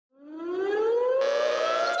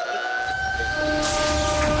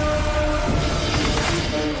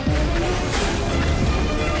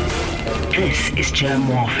This is Germ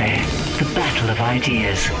Warfare, the battle of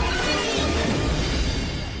ideas.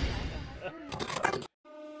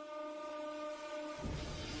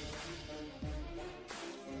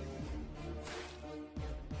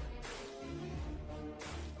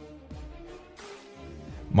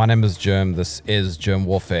 My name is Germ. This is Germ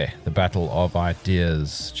Warfare, the battle of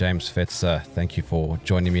ideas. James Fetzer, thank you for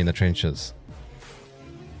joining me in the trenches.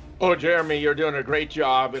 Oh, Jeremy, you're doing a great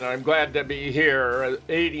job, and I'm glad to be here,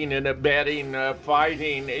 aiding and abetting,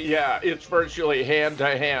 fighting. Yeah, it's virtually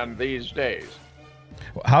hand-to-hand these days.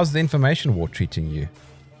 How's the information war treating you?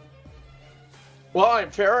 Well,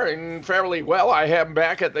 I'm faring fairly well. I am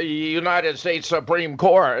back at the United States Supreme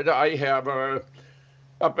Court. I have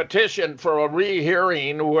a petition for a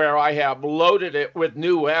rehearing where I have loaded it with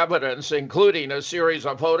new evidence, including a series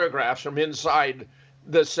of photographs from inside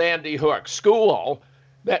the Sandy Hook school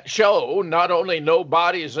that show not only no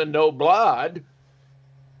bodies and no blood,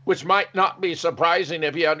 which might not be surprising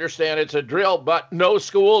if you understand it's a drill, but no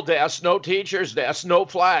school desk, no teacher's desk, no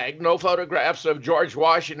flag, no photographs of George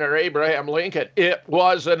Washington or Abraham Lincoln. It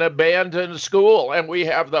was an abandoned school, and we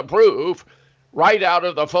have the proof right out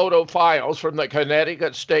of the photo files from the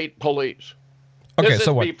Connecticut State Police. Okay, this is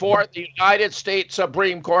so what? Before the United States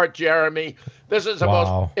Supreme Court, Jeremy. This is the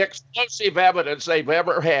most explosive evidence they've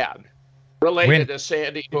ever had related to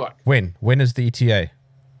Sandy Hook. When is the ETA?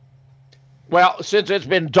 Well, since it's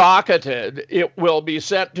been docketed, it will be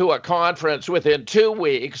sent to a conference within 2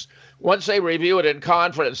 weeks. Once they review it in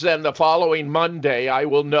conference, then the following Monday, I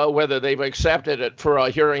will know whether they've accepted it for a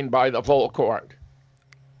hearing by the full court.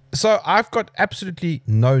 So I've got absolutely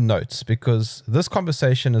no notes because this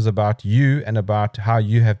conversation is about you and about how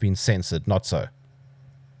you have been censored, not so.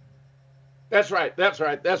 That's right.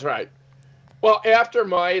 Well, after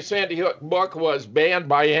my Sandy Hook book was banned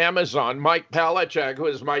by Amazon, Mike Palachuk, who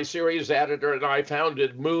is my series editor, and I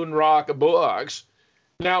founded Moonrock Books,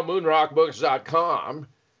 now moonrockbooks.com.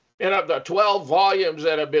 And of the 12 volumes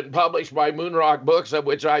that have been published by Moonrock Books, of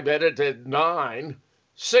which I've edited 9,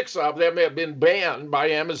 6 of them have been banned by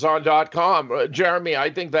Amazon.com. Jeremy,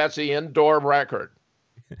 I think that's the indoor record.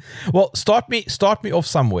 Well, start me off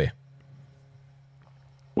somewhere.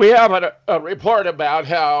 We have a report about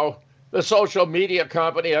how the social media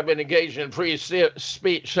company have been engaged in free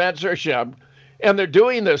speech censorship, and they're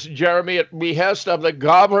doing this, Jeremy, at behest of the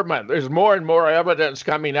government. There's more and more evidence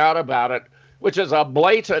coming out about it, which is a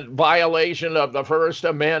blatant violation of the First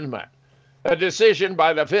Amendment. A decision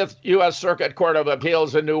by the Fifth U.S. Circuit Court of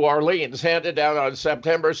Appeals in New Orleans, handed down on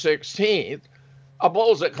September 16th,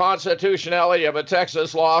 upholds the constitutionality of a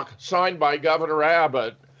Texas law signed by Governor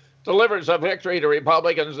Abbott, delivers a victory to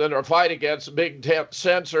Republicans in their fight against big tent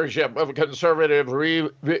censorship of conservative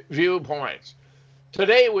viewpoints.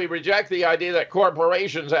 Today, we reject the idea that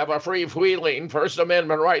corporations have a free-wheeling First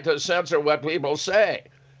Amendment right to censor what people say,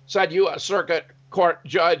 said U.S. Circuit Court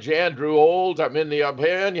Judge Andrew Oldham in the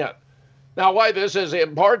opinion. Now, why this is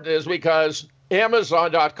important is because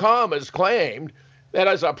Amazon.com has claimed that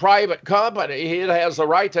as a private company, it has the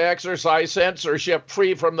right to exercise censorship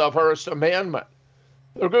free from the First Amendment.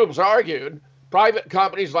 The groups argued private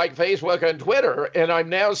companies like Facebook and Twitter, and I'm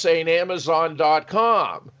now saying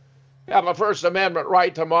Amazon.com, have a First Amendment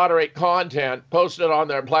right to moderate content posted on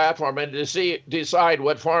their platform and decide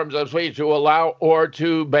what forms of speech to allow or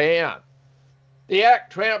to ban. The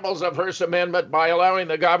act tramples the First Amendment by allowing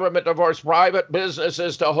the government to force private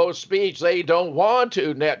businesses to host speech they don't want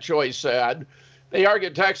to, NetChoice said. They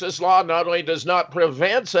argued Texas law not only does not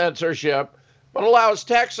prevent censorship, but allows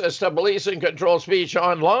Texas to police and control speech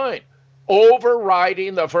online,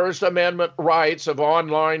 overriding the First Amendment rights of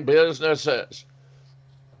online businesses.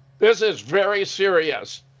 This is very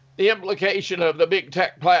serious. The implication of the big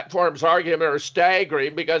tech platforms argument are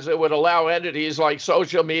staggering because it would allow entities like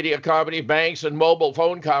social media companies, banks, and mobile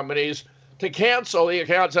phone companies to cancel the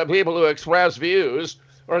accounts of people who express views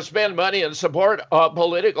or spend money in support of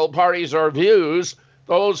political parties or views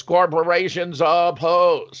those corporations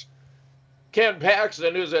oppose. Ken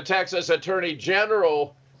Paxton, who's a Texas Attorney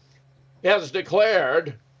General, has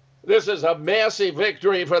declared this is a massive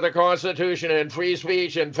victory for the Constitution and free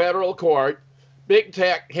speech in federal court. Big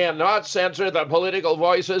tech cannot censor the political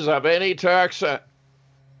voices of any Texan.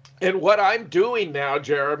 And what I'm doing now,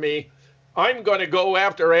 Jeremy, I'm going to go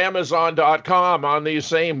after Amazon.com on these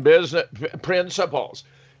same business principles.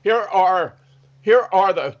 Here are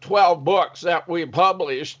the 12 books that we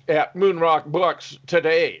published at Moonrock Books to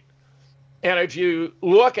date. And if you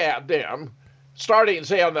look at them, starting,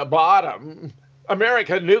 say, on the bottom,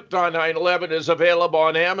 America Nuked on 9/11 is available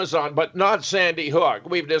on Amazon, but not Sandy Hook.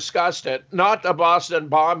 We've discussed it. Not the Boston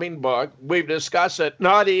bombing book. We've discussed it.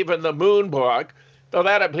 Not even the Moon book. So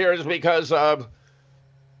that appears because of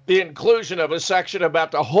the inclusion of a section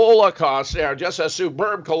about the Holocaust there, just a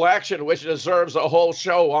superb collection which deserves a whole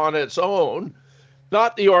show on its own.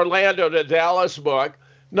 Not the Orlando to Dallas book,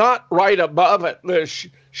 not right above it,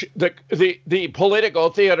 the political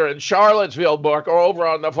theater in Charlottesville book, or over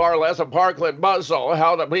on the far left, the Parkland Muzzle,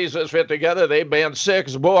 How the Pieces Fit Together. They banned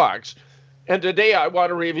 6 books. And today I want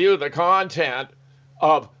to review the content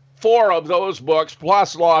of 4 of those books,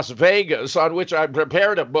 plus Las Vegas, on which I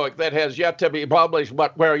prepared a book that has yet to be published,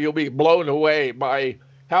 but where you'll be blown away by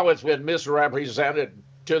how it's been misrepresented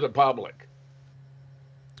to the public.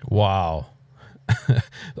 Wow.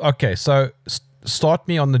 Okay, so start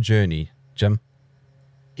me on the journey, Jim.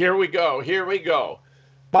 Here we go.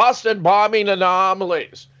 Boston bombing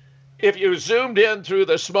anomalies. If you zoomed in through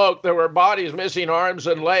the smoke, there were bodies missing arms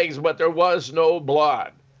and legs, but there was no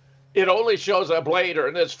blood. It only shows up later,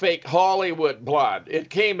 and it's fake Hollywood blood. It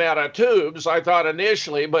came out of tubes, I thought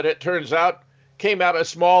initially, but it turns out came out of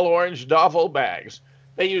small orange duffel bags.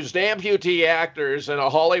 They used amputee actors in a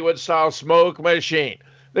Hollywood-style smoke machine.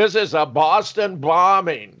 This is a Boston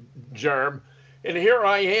bombing, Germ. And here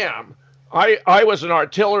I am. I was an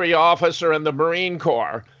artillery officer in the Marine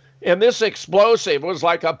Corps, and this explosive was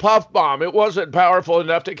like a puff bomb. It wasn't powerful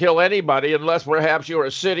enough to kill anybody unless perhaps you were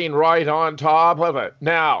sitting right on top of it.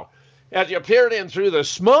 Now, as you peered in through the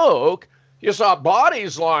smoke, you saw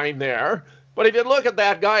bodies lying there. But if you look at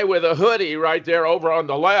that guy with a hoodie right there over on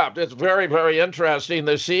the left, it's very, very interesting,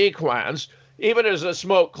 the sequence. Even as the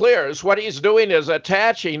smoke clears, what he's doing is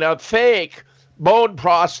attaching a fake bone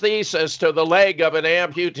prosthesis to the leg of an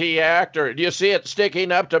amputee actor. Do you see it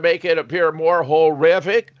sticking up to make it appear more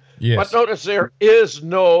horrific? Yes. But notice there is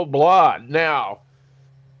no blood. Now,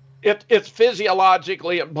 it's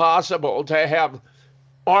physiologically impossible to have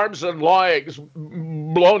arms and legs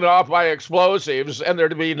blown off by explosives and there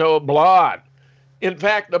to be no blood. In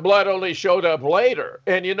fact, the blood only showed up later.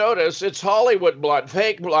 And you notice it's Hollywood blood,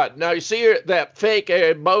 fake blood. Now, you see that fake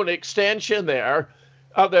bone extension there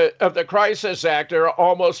of the crisis actor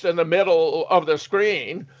almost in the middle of the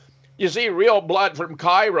screen. You see real blood from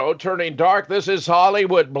Cairo turning dark. This is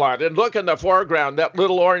Hollywood blood. And look in the foreground, that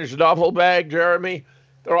little orange duffel bag, Jeremy.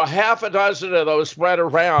 There are 6 of those spread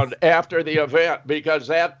around after the event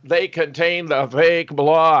because they contain the fake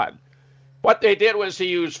blood. What they did was to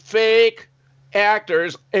use fake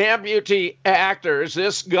actors, amputee actors.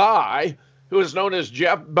 This guy, who is known as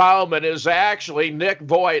Jeff Bauman, is actually Nick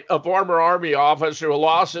Voigt, a former Army officer who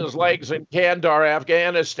lost his legs in Kandahar,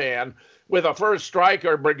 Afghanistan, with the 1st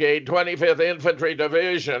Stryker Brigade, 25th Infantry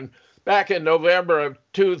Division, back in November of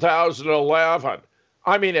 2011.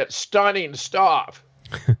 I mean, it's stunning stuff.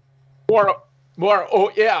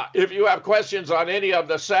 Oh yeah, if you have questions on any of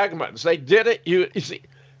the segments, they did it. You see,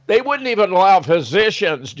 they wouldn't even allow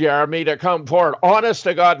physicians, Jeremy, to come forward. Honest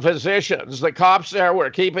to God, physicians. The cops there were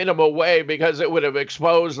keeping them away because it would have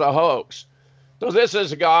exposed the hoax. So this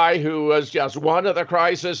is a guy who was just one of the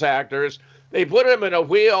crisis actors. They put him in a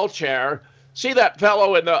wheelchair. See that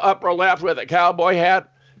fellow in the upper left with a cowboy hat?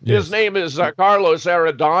 Yes. His name is Carlos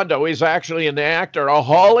Arredondo. He's actually an actor. A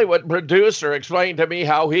Hollywood producer explained to me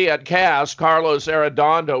how he had cast Carlos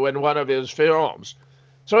Arredondo in one of his films.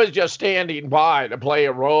 So he's just standing by to play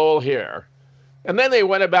a role here. And then they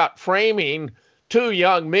went about framing 2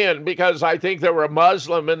 young men because I think they were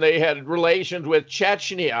Muslim and they had relations with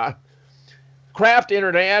Chechnya. Kraft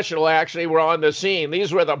International actually were on the scene.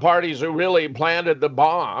 These were the parties who really planted the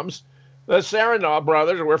bombs. The Saranov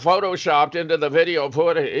brothers were photoshopped into the video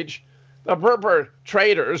footage. The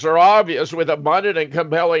perpetrators are obvious with abundant and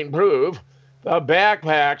compelling proof. The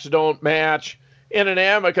backpacks don't match. And an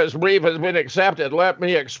amicus brief has been accepted. Let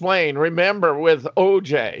me explain. Remember with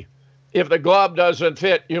OJ, if the glove doesn't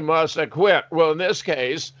fit, you must acquit. Well, in this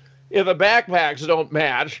case, if the backpacks don't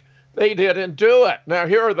match, they didn't do it. Now,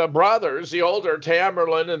 here are the brothers, the older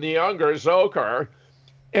Tamerlan and the younger Zokar.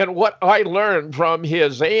 And what I learned from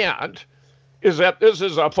his aunt is that this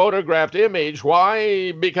is a photographed image.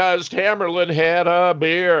 Why? Because Tamerlan had a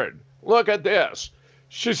beard. Look at this.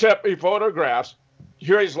 She sent me photographs.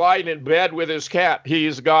 Here he's lying in bed with his cat.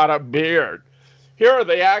 He's got a beard. Here are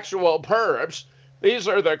the actual perps. These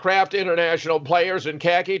are the Kraft International players in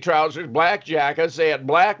khaki trousers, black jackets. They had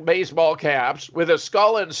black baseball caps with a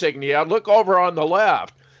skull insignia. Look over on the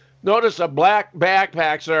left. Notice the black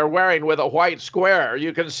backpacks they're wearing with a white square.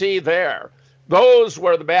 You can see there. Those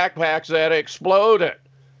were the backpacks that exploded.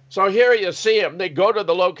 So here you see them. They go to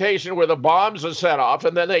the location where the bombs are set off,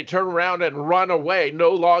 and then they turn around and run away,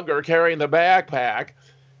 no longer carrying the backpack.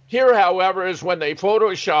 Here, however, is when they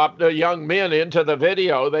photoshopped the young men into the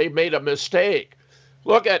video, they made a mistake.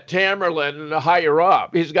 Look at Tamerlan higher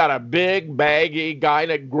up. He's got a big, baggy,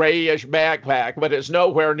 kind of grayish backpack, but it's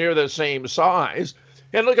nowhere near the same size.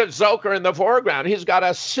 And look at Zokor in the foreground. He's got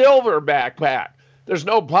a silver backpack. There's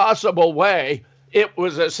no possible way it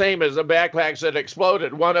was the same as the backpacks that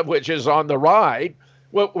exploded, one of which is on the right.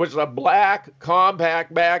 What was a black,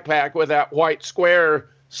 compact backpack with that white square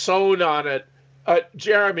sewn on it.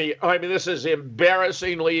 Jeremy, I mean, this is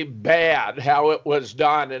embarrassingly bad how it was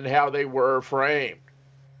done and how they were framed.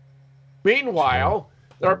 Meanwhile,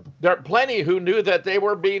 there are plenty who knew that they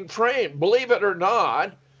were being framed. Believe it or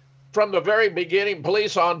not, from the very beginning,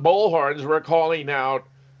 police on bullhorns were calling out,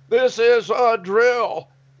 "This is a drill.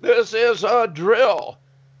 This is a drill."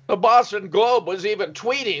 The Boston Globe was even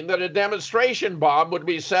tweeting that a demonstration bomb would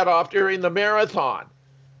be set off during the marathon.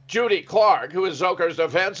 Judy Clark, who is Zokor's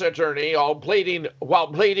defense attorney, while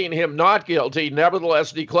pleading him not guilty,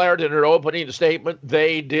 nevertheless declared in her opening statement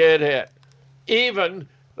they did it. Even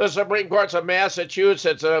the Supreme Courts of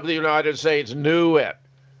Massachusetts and of the United States knew it.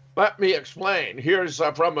 Let me explain. Here's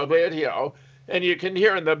from a video, and you can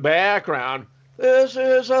hear in the background, "This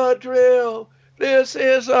is a drill. This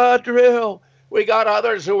is a drill." We got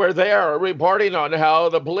others who were there reporting on how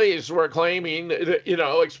the police were claiming,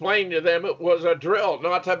 explaining to them it was a drill,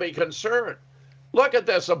 not to be concerned. Look at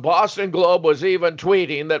this. The Boston Globe was even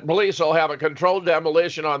tweeting that police will have a controlled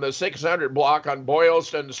demolition on the 600 block on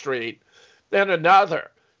Boylston Street. Then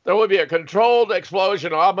another. There will be a controlled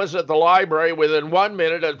explosion opposite the library within 1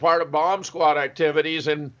 minute as part of bomb squad activities.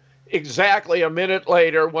 And exactly a minute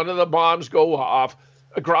later, one of the bombs go off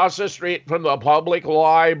across the street from the public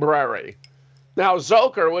library. Now,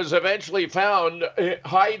 Zokor was eventually found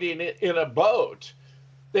hiding in a boat.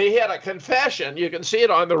 They had a confession. You can see it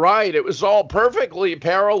on the right. It was all perfectly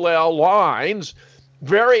parallel lines,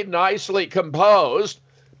 very nicely composed.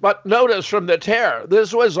 But notice from the tear,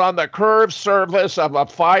 this was on the curved surface of a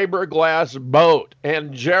fiberglass boat.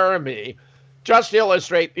 And Jeremy, just to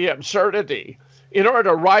illustrate the absurdity, in order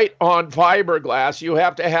to write on fiberglass, you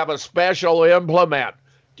have to have a special implement.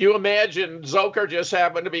 Do you imagine Zokor just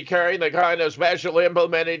happened to be carrying the kind of special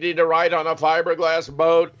implement he needed to write on a fiberglass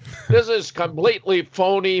boat? This is completely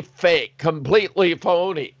phony, fake, completely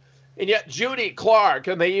phony. And yet Judy Clark,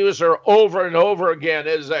 and they use her over and over again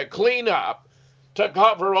as a cleanup to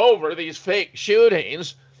cover over these fake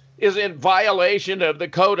shootings, is in violation of the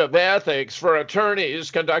Code of Ethics for attorneys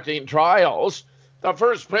conducting trials, the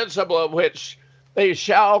first principle of which they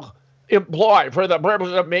shall employ for the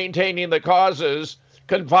purpose of maintaining the causes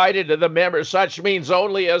confided to the members such means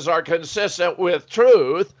only as are consistent with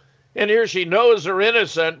truth. And here she knows they're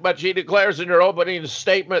innocent, but she declares in her opening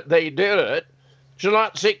statement they did it. Shall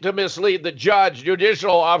not seek to mislead the judge,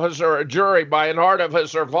 judicial officer, or jury by an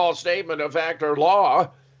artifice or false statement of fact or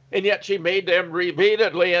law. And yet she made them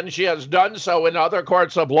repeatedly, and she has done so in other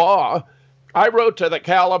courts of law. I wrote to the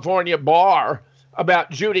California Bar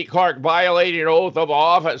about Judy Clark violating her oath of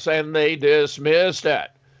office, and they dismissed it.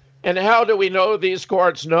 And how do we know these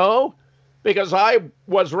courts know? Because I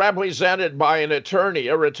was represented by an attorney,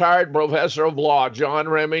 a retired professor of law, John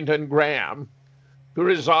Remington Graham, who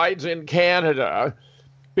resides in Canada,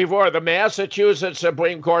 before the Massachusetts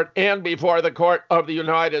Supreme Court and before the Court of the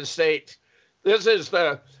United States. This is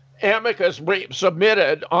the amicus brief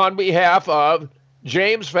submitted on behalf of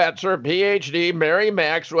James Fetzer, PhD, Mary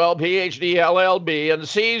Maxwell, PhD, LLB, and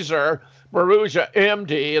Caesar Maruja,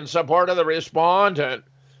 MD, in support of the respondent,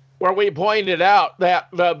 where we pointed out that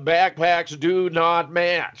the backpacks do not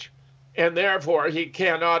match, and therefore he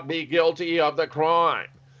cannot be guilty of the crime.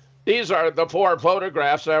 These are the 4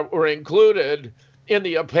 photographs that were included in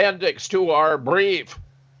the appendix to our brief.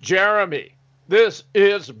 Jeremy, this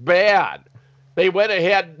is bad. They went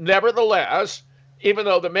ahead nevertheless, even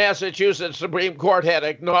though the Massachusetts Supreme Court had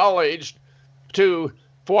acknowledged to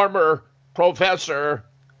former Professor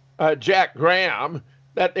Jack Graham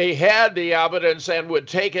that they had the evidence and would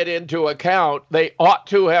take it into account. They ought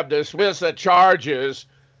to have dismissed the charges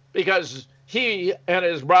because he and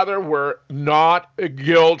his brother were not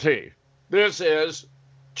guilty. This is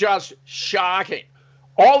just shocking.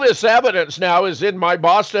 All this evidence now is in my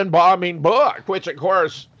Boston bombing book, which, of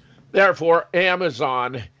course, therefore,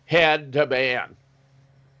 Amazon had to ban.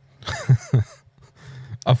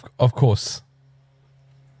 Of course.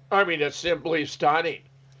 I mean, it's simply stunning.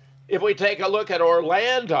 If we take a look at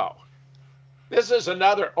Orlando, this is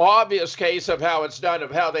another obvious case of how it's done,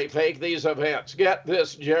 of how they fake these events. Get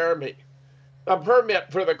this, Jeremy. A permit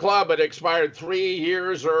for the club had expired 3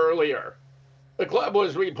 years earlier. The club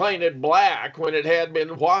was repainted black when it had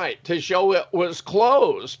been white to show it was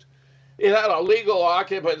closed. It had a legal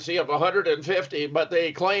occupancy of 150, but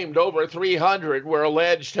they claimed over 300 were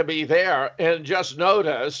alleged to be there. And just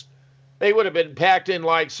notice, they would have been packed in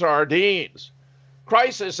like sardines.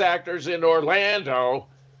 Crisis actors in Orlando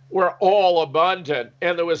were all abundant,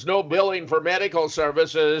 and there was no billing for medical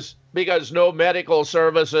services because no medical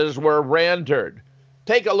services were rendered.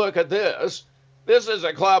 Take a look at this. This is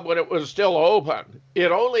a club when it was still open.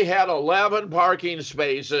 It only had 11 parking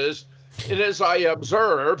spaces. And as I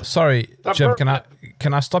observed, sorry, Jim,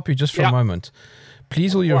 can I stop you just for a moment?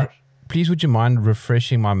 Please, would you mind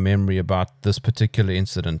refreshing my memory about this particular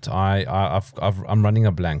incident? I'm running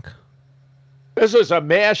a blank. This was a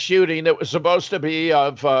mass shooting that was supposed to be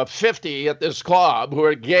of 50 at this club who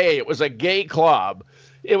were gay. It was a gay club.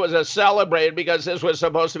 It was a celebrated because this was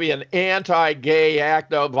supposed to be an anti-gay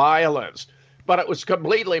act of violence. But it was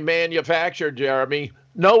completely manufactured, Jeremy.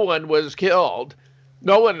 No one was killed.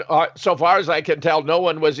 No one, so far as I can tell, no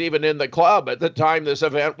one was even in the club at the time this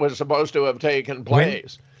event was supposed to have taken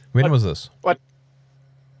place. When was this?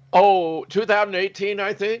 2018,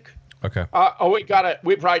 I think. Okay.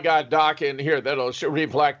 We probably got a doc in here that'll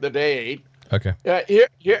reflect the date. Okay.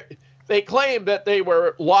 Here, they claimed that they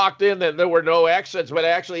were locked in and there were no exits, but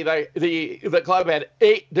actually the club had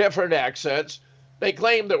 8 different exits. They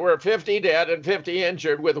claimed there were 50 dead and 50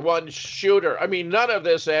 injured with one shooter. I mean, none of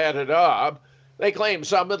this added up. They claim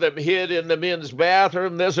some of them hid in the men's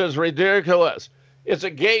bathroom. This is ridiculous. It's a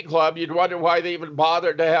gay club. You'd wonder why they even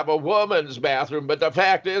bothered to have a woman's bathroom. But the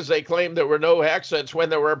fact is they claimed there were no exits when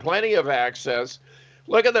there were plenty of access.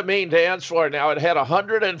 Look at the main dance floor now. It had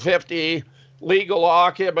 150 legal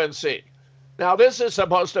occupancy. Now, this is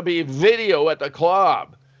supposed to be video at the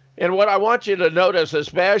club. And what I want you to notice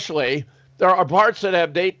especially, there are parts that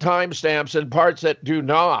have date timestamps and parts that do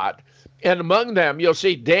not. And among them, you'll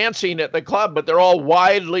see dancing at the club, but they're all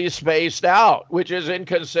widely spaced out, which is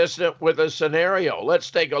inconsistent with the scenario.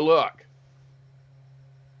 Let's take a look.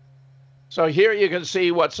 So here you can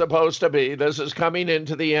see what's supposed to be. This is coming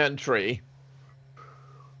into the entry.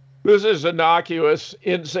 This is innocuous,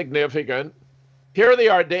 insignificant. Here they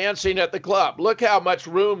are dancing at the club. Look how much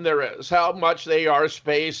room there is, how much they are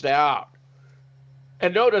spaced out.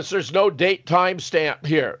 And notice there's no date timestamp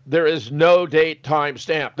here. There is no date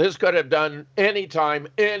timestamp. This could have done anytime,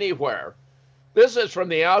 anywhere. This is from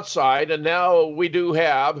the outside, and now we do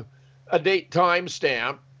have a date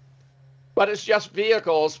timestamp, but it's just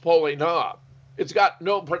vehicles pulling up. It's got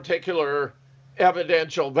no particular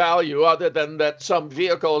evidential value other than that some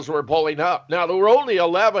vehicles were pulling up. Now, there were only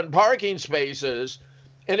 11 parking spaces,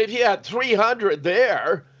 and if you had 300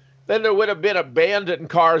 there, then there would have been abandoned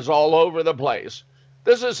cars all over the place.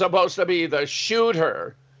 This is supposed to be the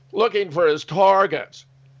shooter looking for his targets.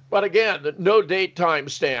 But again, no date time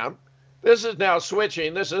stamp. This is now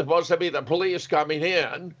switching. This is supposed to be the police coming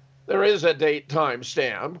in. There is a date time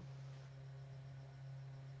stamp.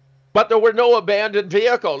 But there were no abandoned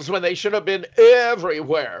vehicles when they should have been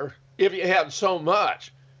everywhere if you had so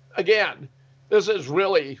much. Again, this is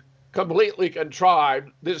really completely contrived.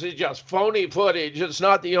 This is just phony footage. It's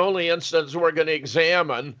not the only instance we're going to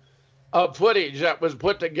examine of footage that was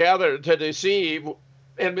put together to deceive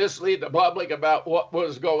and mislead the public about what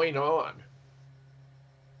was going on.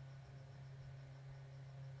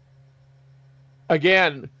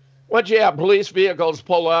 Again, once you have police vehicles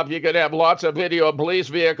pull up, you could have lots of video of police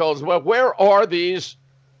vehicles. Well, where are these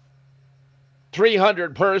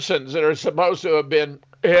 300 persons that are supposed to have been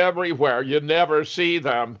everywhere? You never see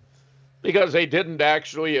them because they didn't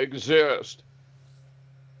actually exist.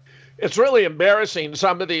 It's really embarrassing,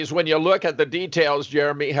 some of these, when you look at the details,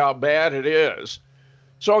 Jeremy, how bad it is.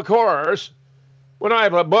 So, of course, when I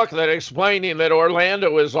have a book that explaining that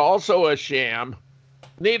Orlando is also a sham,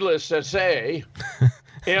 needless to say,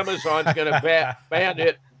 Amazon's going to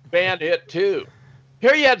ban it too.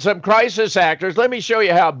 Here you had some crisis actors. Let me show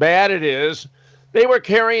you how bad it is. They were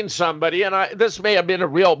carrying somebody, and this may have been a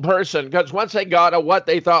real person, because once they got what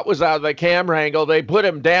they thought was out of the camera angle, they put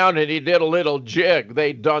him down and he did a little jig.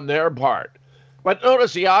 They'd done their part. But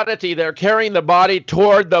notice the oddity. They're carrying the body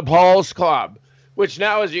toward the Pulse Club, which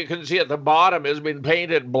now, as you can see at the bottom, has been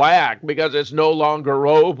painted black because it's no longer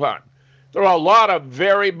open. There are a lot of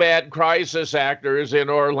very bad crisis actors in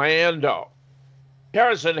Orlando.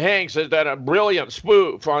 Harrison Hanks has done a brilliant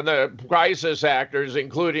spoof on the crisis actors,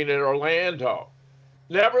 including in Orlando.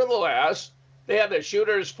 Nevertheless, they had the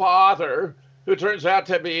shooter's father, who turns out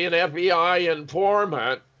to be an FBI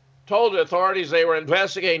informant, told authorities they were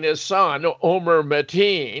investigating his son, Omer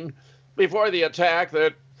Mateen, before the attack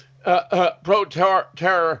that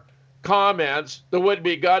pro-terror comments the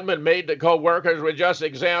would-be gunman made to co-workers were just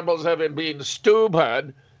examples of him being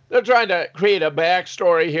stupid They're trying to create a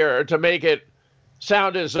backstory here to make it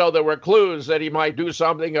sound as though there were clues that he might do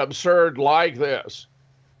something absurd like this.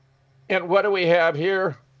 And what do we have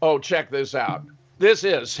here? Oh, check this out. This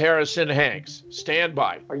is Harrison Hanks. Stand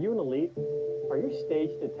by. Are you an elite? Are your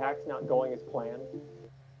staged attacks not going as planned?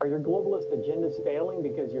 Are your globalist agendas failing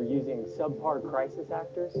because you're using subpar crisis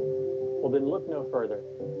actors? Well, then look no further.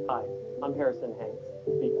 Hi, I'm Harrison Hanks,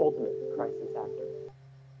 the ultimate crisis actor.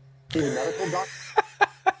 He's a medical doctor.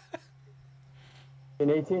 In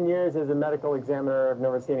 18 years as a medical examiner, I've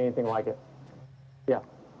never seen anything like it. Yeah.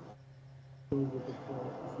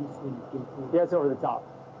 Yeah, it's over the top.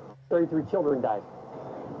 33 children died.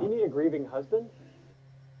 You need a grieving husband?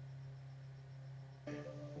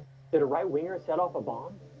 Did a right-winger set off a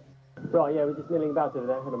bomb? Well, yeah, we're just milling about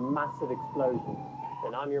today. I heard a massive explosion.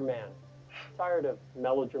 And I'm your man. Tired of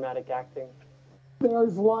melodramatic acting?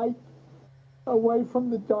 There's light away from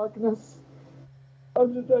the darkness.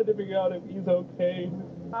 I'm just trying to figure out if he's okay.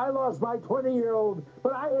 I lost my 20-year-old,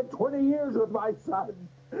 but I had 20 years with my son.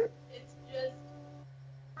 It's just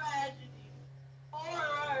tragedy.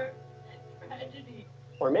 Horror and tragedy.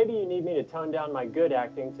 Or maybe you need me to tone down my good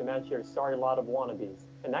acting to match your sorry lot of wannabes.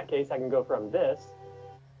 In that case, I can go from this.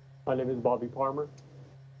 My name is Bobby Palmer.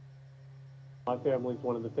 My family's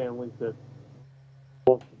one of the families that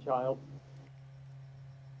lost a child.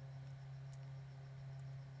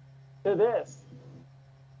 To this.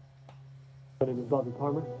 My name is Bobby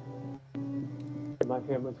Palmer. And my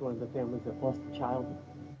family's one of the families that lost a child.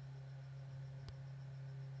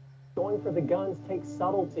 Going for the guns takes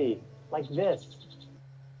subtlety, like this.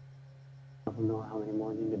 I don't know how many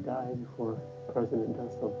more need to die before the president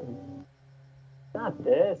does something. Not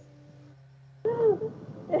this.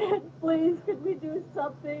 Please, could we do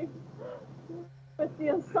something with the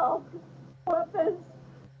assault weapons?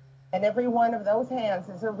 And every one of those hands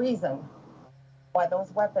is a reason why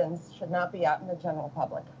those weapons should not be out in the general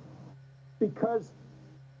public. Because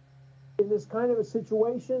in this kind of a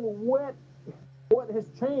situation, what has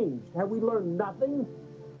changed? Have we learned nothing?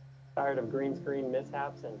 Tired of green screen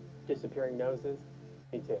mishaps and disappearing noses?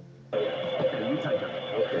 Me too. Okay.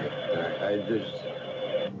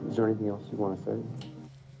 Is there anything else you want to say?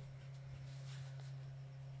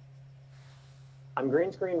 I'm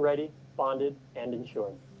green screen ready, bonded, and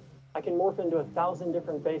insured. I can morph into 1,000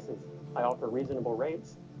 different faces. I offer reasonable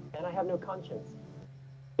rates, and I have no conscience.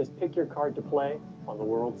 Just pick your card to play on the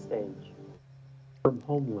world stage. From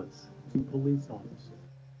homeless to police officer,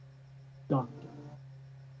 doctor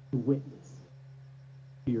to witness,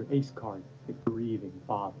 to your ace card, the grieving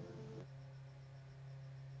father.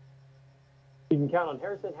 You can count on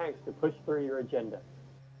Harrison Hanks to push through your agenda.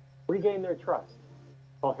 Regain their trust.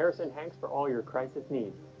 Call Harrison Hanks for all your crisis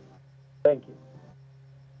needs. Thank you.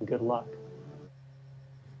 And good luck.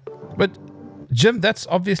 But, Jim, that's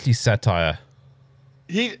obviously satire.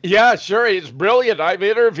 Yeah, sure. He's brilliant. I've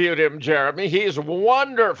interviewed him, Jeremy. He's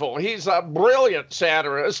wonderful. He's a brilliant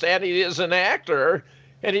satirist, and he is an actor.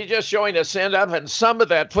 And he's just showing a send-up, and some of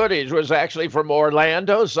that footage was actually from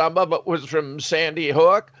Orlando. Some of it was from Sandy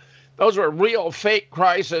Hook. Those were real fake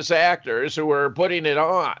crisis actors who were putting it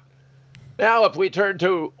on. Now, if we turn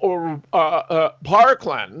to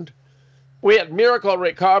Parkland, we had miracle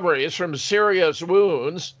recoveries from serious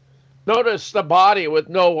wounds. Notice the body with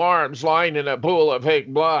no arms lying in a pool of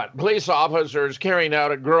fake blood. Police officers carrying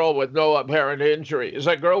out a girl with no apparent injuries.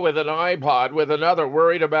 A girl with an iPod with another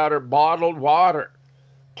worried about her bottled water.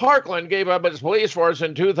 Parkland gave up its police force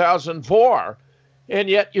in 2004. And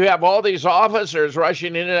yet you have all these officers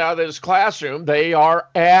rushing in and out of this classroom. They are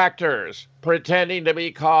actors pretending to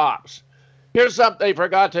be cops. Here's something they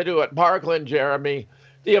forgot to do at Parkland, Jeremy.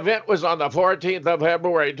 The event was on the 14th of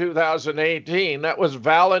February, 2018. That was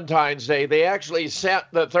Valentine's Day. They actually sent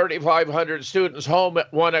the 3,500 students home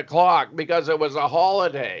at 1 o'clock because it was a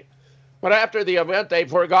holiday. But after the event, they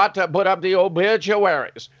forgot to put up the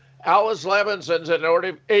obituaries. Alice Levinson's an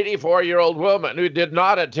 84-year-old woman who did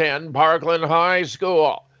not attend Parkland High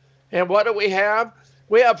School. And what do we have?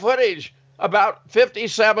 We have footage about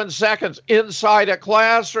 57 seconds inside a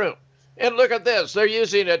classroom. And look at this. They're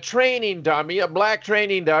using a training dummy, a black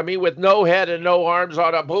training dummy with no head and no arms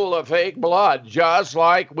on a pool of fake blood, just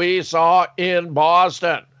like we saw in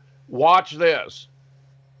Boston. Watch this.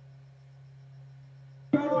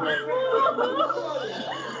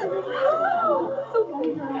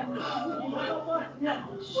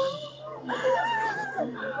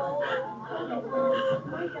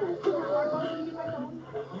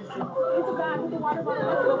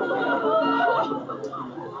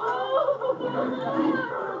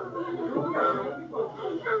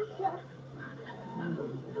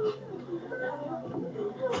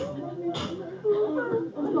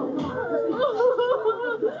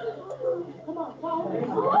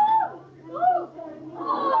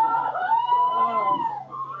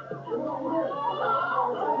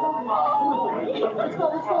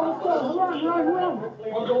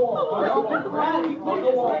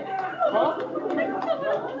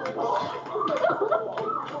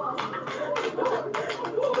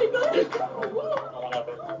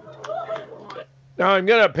 Now I'm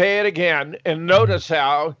going to pay it again, and notice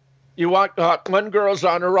how you want one girl's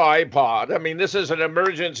on her iPod. I mean, this is an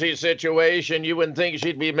emergency situation. You wouldn't think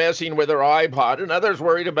she'd be messing with her iPod. Another's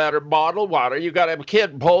worried about her bottled water. You got a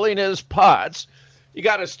kid pulling his putts. You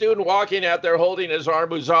got a student walking out there holding his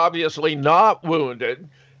arm who's obviously not wounded.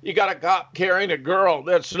 You got a cop carrying a girl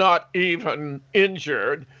that's not even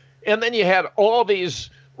injured. And then you had all these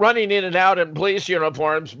running in and out in police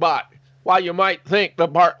uniforms. But while you might think the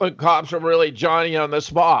Parkland cops were really Johnny on the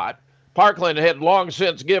spot, Parkland had long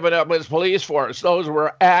since given up his police force. Those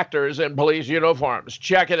were actors in police uniforms.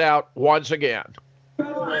 Check it out once again.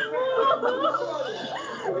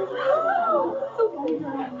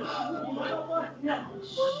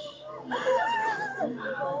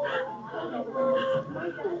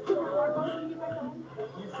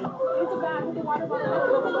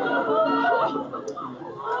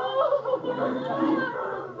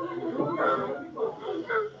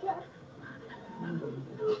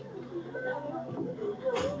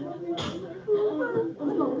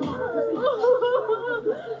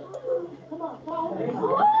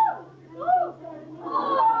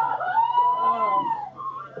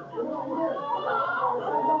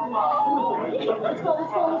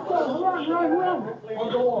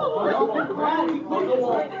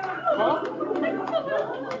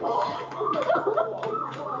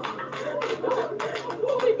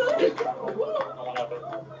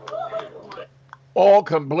 All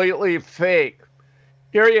completely fake.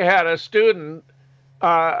 Here you had a student,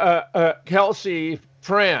 Kelsey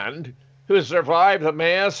Friend, who survived the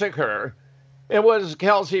massacre. And what does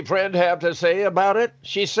Kelsey Friend have to say about it?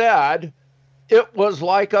 She said, it was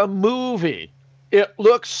like a movie. It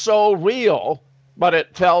looked so real, but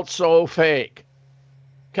it felt so fake.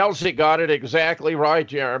 Kelsey got it exactly right,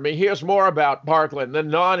 Jeremy. Here's more about Parkland, the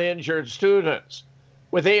non-injured students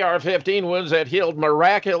with AR-15 wounds that healed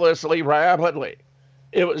miraculously rapidly.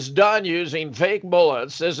 It was done using fake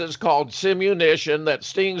bullets. This is called simunition that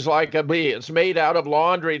stings like a bee. It's made out of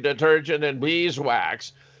laundry detergent and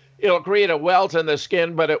beeswax. It'll create a welt in the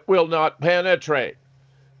skin, but it will not penetrate.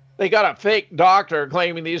 They got a fake doctor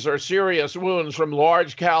claiming these are serious wounds from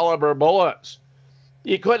large caliber bullets.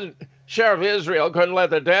 Sheriff Israel couldn't let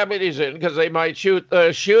the deputies in because they might shoot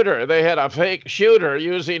the shooter. They had a fake shooter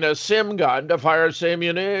using a sim gun to fire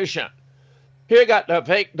simunition. Here you got the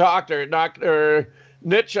fake doctor, Dr.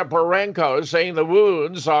 Nichaparenko, saying the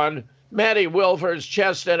wounds on Maddie Wilford's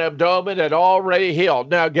chest and abdomen had already healed.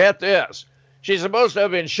 Now get this. She's supposed to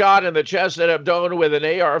have been shot in the chest and abdomen with an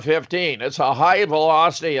AR-15. It's a high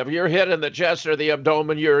velocity. If you're hit in the chest or the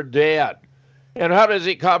abdomen, you're dead. And how does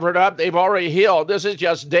he cover it up? They've already healed. This is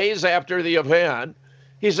just days after the event.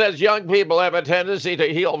 He says young people have a tendency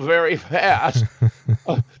to heal very fast.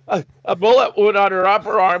 A bullet wound on her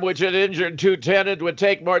upper arm, which had injured 210, would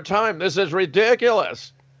take more time. This is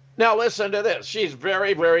ridiculous. Now listen to this. She's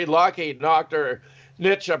very, very lucky, Dr.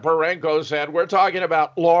 Nichaparenko said. We're talking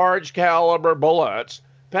about large caliber bullets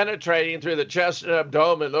penetrating through the chest and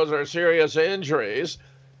abdomen. Those are serious injuries.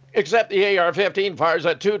 Except the AR-15 fires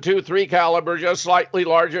a .223 caliber, just slightly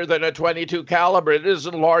larger than a .22 caliber. It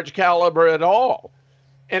isn't large caliber at all.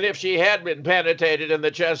 And if she had been penetrated in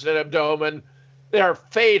the chest and abdomen, they're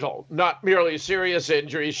fatal, not merely serious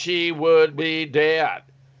injuries. She would be dead.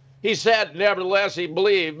 He said, nevertheless, he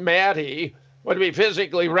believed Maddie would be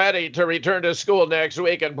physically ready to return to school next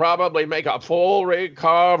week and probably make a full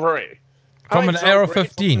recovery. From an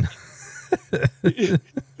AR-15.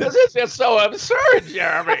 This is just so absurd,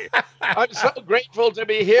 Jeremy. I'm so grateful to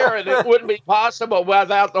be here, and it wouldn't be possible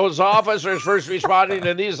without those officers first responding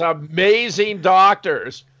and these amazing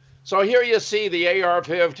doctors. So here you see the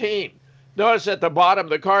AR-15. Notice at the bottom,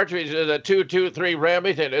 the cartridge is a .223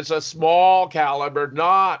 Remington. It's a small caliber,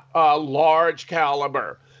 not a large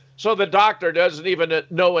caliber. So the doctor doesn't even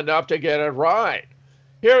know enough to get it right.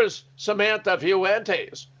 Here's Samantha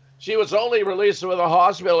Fuentes. She was only released from the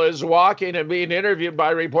hospital, is walking and being interviewed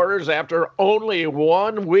by reporters after only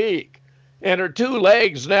 1 week. And her 2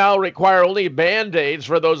 legs now require only Band-Aids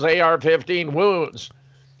for those AR-15 wounds.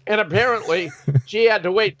 And apparently, she had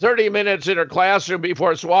to wait 30 minutes in her classroom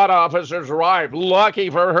before SWAT officers arrived.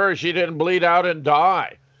 Lucky for her, she didn't bleed out and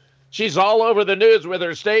die. She's all over the news with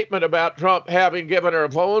her statement about Trump having given her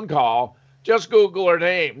a phone call. Just Google her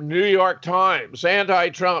name, New York Times,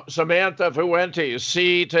 anti-Trump, Samantha Fuentes,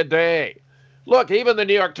 see today. Look, even the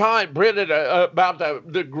New York Times printed about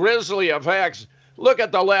the grisly effects Look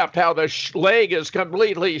at the left, how the leg is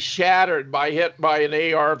completely shattered by hit by an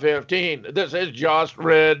AR-15. This is just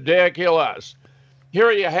ridiculous.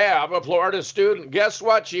 Here you have a Florida student. Guess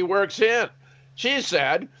what she works in? She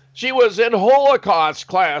said she was in Holocaust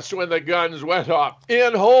class when the guns went off.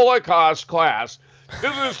 In Holocaust class.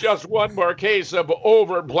 This is just one more case of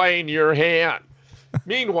overplaying your hand.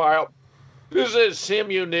 Meanwhile, this is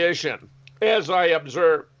simunition, as I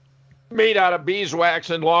observed, made out of beeswax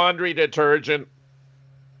and laundry detergent,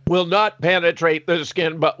 will not penetrate the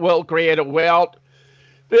skin but will create a welt.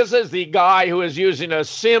 This is the guy who is using a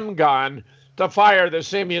sim gun to fire the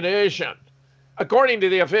simunition. According to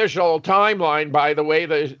the official timeline, by the way,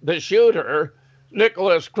 the shooter,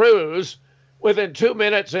 Nicholas Cruz, within 2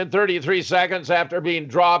 minutes and 33 seconds after being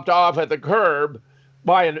dropped off at the curb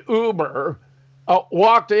by an Uber,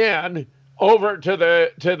 walked in over to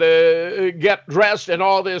the get dressed in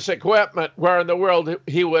all this equipment. Where in the world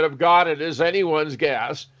he would have got it is anyone's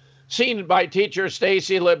guess. Seen by teacher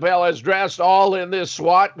Stacy LaBelle as dressed all in this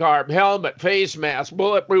SWAT garb, helmet, face mask,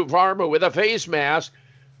 bulletproof armor with a face mask.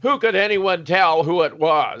 Who could anyone tell who it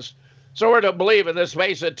was? So we're to believe in the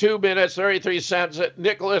space of 2 minutes, 33 seconds that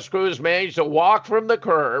Nicholas Cruz managed to walk from the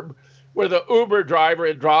curb where the Uber driver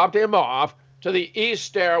had dropped him off to the east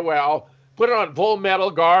stairwell, put on full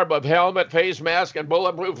metal garb of helmet, face mask, and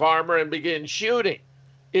bulletproof armor and begin shooting.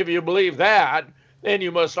 If you believe that, then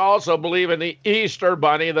you must also believe in the Easter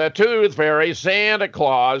Bunny, the Tooth Fairy, Santa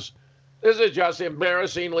Claus. This is just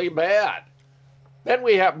embarrassingly bad. Then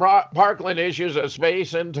we have Parkland issues of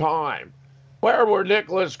space and time. Where were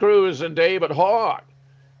Nicholas Cruz and David Hogg?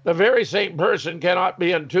 The very same person cannot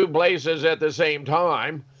be in two places at the same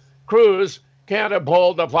time. Cruz can't have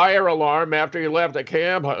pulled the fire alarm after he left the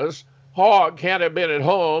campus. Hogg can't have been at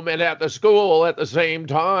home and at the school at the same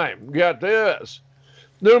time. Get this.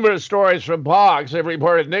 Numerous stories from Pogs have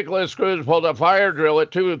reported Nicholas Cruz pulled a fire drill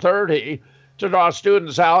at 2:30 to draw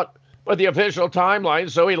students out, but the official timeline,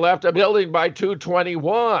 so he left the building by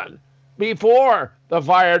 2:21, before the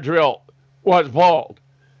fire drill was pulled.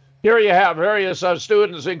 Here you have various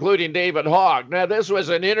students, including David Hogg. Now, this was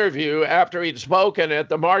an interview after he'd spoken at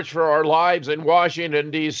the March for Our Lives in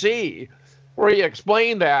Washington, D.C., where he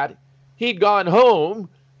explained that he'd gone home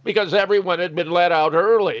because everyone had been let out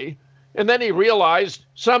early, and then he realized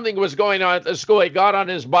something was going on at the school. He got on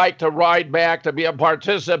his bike to ride back to be a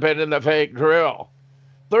participant in the fake drill.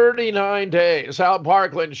 39 days, how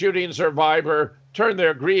Parkland shooting survivor turned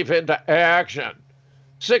their grief into action.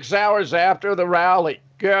 6 hours after the rally,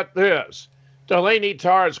 get this, Delaney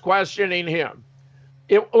Tarr's questioning him.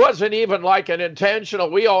 It wasn't even like an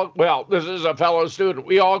intentional, this is a fellow student,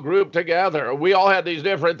 we all grouped together. We all had these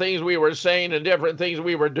different things we were saying and different things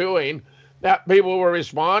we were doing that people were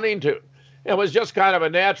responding to. It was just kind of a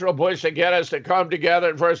natural push to get us to come together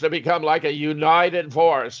and for us to become like a united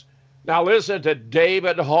force. Now listen to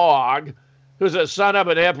David Hogg, who's a son of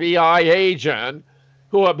an FBI agent,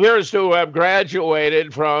 who appears to have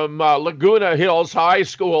graduated from Laguna Hills High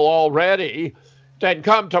School already, then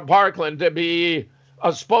come to Parkland to be a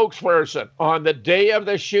spokesperson on the day of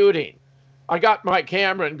the shooting. I got my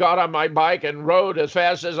camera and got on my bike and rode as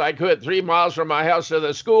fast as I could 3 miles from my house to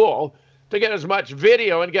the school to get as much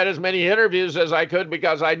video and get as many interviews as I could,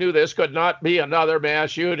 because I knew this could not be another mass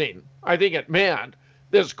shooting. I think it meant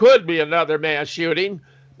this could be another mass shooting,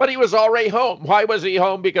 but he was already home. Why was he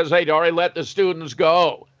home? Because they'd already let the students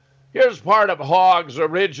go. Here's part of Hogg's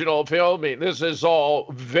original filming. This is all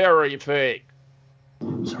very fake.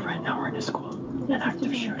 So right now we're in a school, an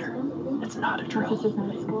active shooter. It's not a drill,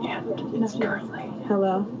 and it's currently...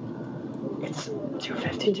 Hello? It's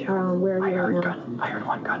 2:52. Where are you right now? I heard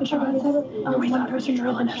one gunshot. We thought it was a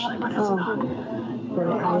drill initially, but it's not.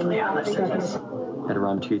 Hopefully I listened. At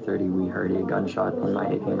around 2:30, we heard a gunshot in my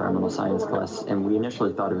AP environmental science class, and we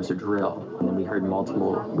initially thought it was a drill. And then we heard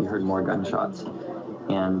more gunshots.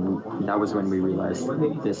 And that was when we realized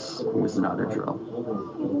this was not a drill.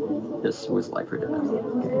 This was life or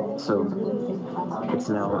death. So it's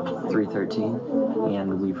now 3:13,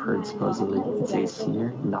 and we've heard supposedly it's a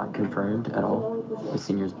senior, not confirmed at all. The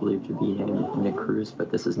senior is believed to be named Nick Cruz,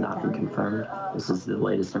 but this has not been confirmed. This is the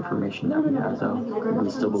latest information that we have, though. We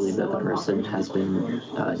still believe that the person has been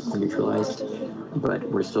neutralized, but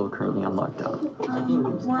we're still currently on lockdown.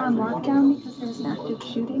 We're on lockdown because there's an active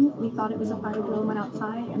shooting. We thought it was a fire drill and went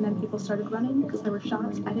outside, and then people started running because there were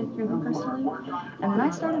shots. I didn't hear them personally. And then I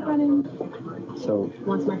started running. So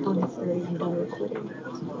Once my phone hits 30, I'm done recording.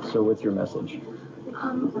 So what's your message?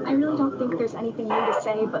 I really don't think there's anything new to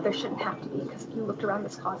say, but there shouldn't have to be, because if you looked around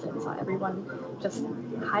this closet and saw everyone just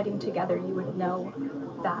hiding together, you would know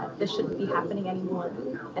that this shouldn't be happening anymore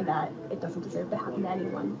and that it doesn't deserve to happen to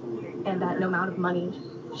anyone and that no amount of money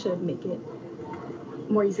should make it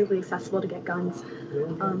more easily accessible to get guns.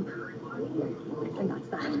 And that's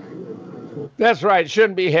that. That's right.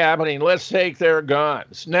 Shouldn't be happening. Let's take their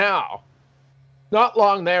guns. Now, not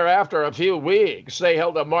long thereafter, a few weeks, they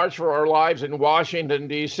held a March for Our Lives in Washington,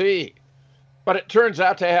 D.C. But it turns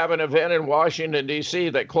out to have an event in Washington, D.C.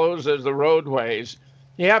 that closes the roadways.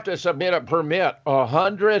 You have to submit a permit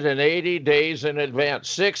 180 days in advance,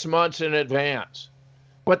 6 months in advance.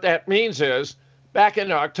 What that means is, back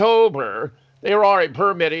in October, they were already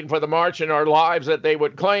permitting for the March in Our Lives that they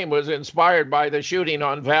would claim was inspired by the shooting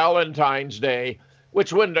on Valentine's Day,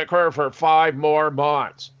 which wouldn't occur for 5 more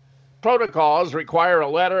months. Protocols require a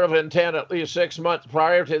letter of intent at least 6 months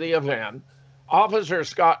prior to the event. Officer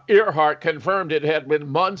Scott Earhart confirmed it had been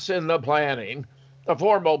months in the planning. The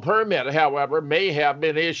formal permit, however, may have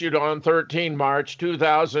been issued on 13 March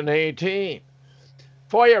 2018.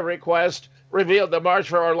 FOIA request revealed the March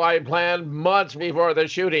for Our Lives plan months before the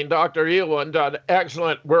shooting. Dr. Ewan done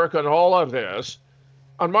excellent work on all of this.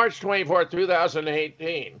 On March 24,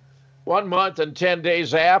 2018, 1 month and 10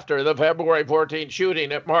 days after the February 14th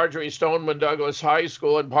shooting at Marjory Stoneman Douglas High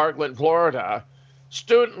School in Parkland, Florida,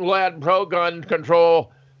 student-led pro-gun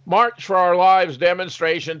control March for Our Lives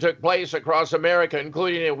demonstration took place across America,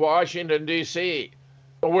 including in Washington, D.C.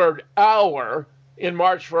 The word "our" in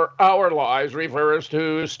March for Our Lives refers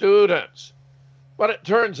to students. But it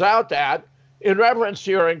turns out that, in reference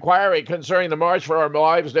to your inquiry concerning the March for Our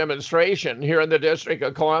Lives demonstration here in the District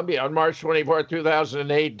of Columbia on March 24,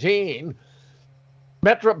 2018,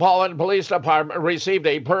 Metropolitan Police Department received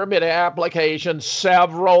a permit application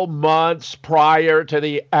several months prior to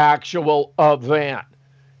the actual event.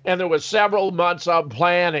 And there was several months of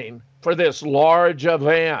planning for this large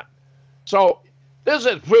event. So this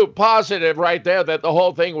is proof positive right there that the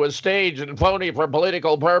whole thing was staged and phony for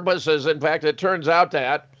political purposes. In fact, it turns out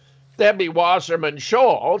that Debbie Wasserman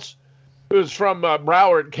Schultz, who's from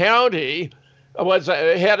Broward County, was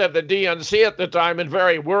head of the DNC at the time and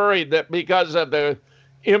very worried that because of the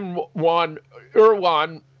Imran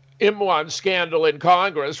scandal in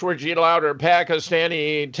Congress, where she allowed her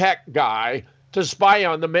Pakistani tech guy to spy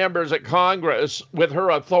on the members of Congress with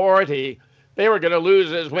her authority, they were going to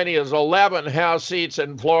lose as many as 11 House seats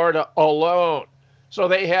in Florida alone. So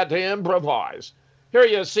they had to improvise. Here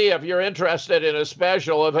you see, if you're interested in a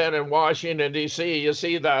special event in Washington, D.C., you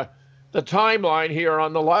see the timeline here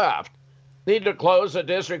on the left. Need to close a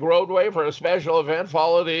district roadway for a special event?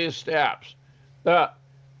 Follow these steps. The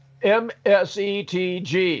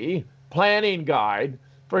MSETG planning guide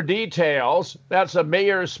for details, that's a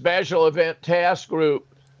Mayor's Special Event Task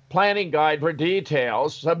Group planning guide for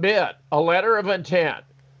details. Submit a letter of intent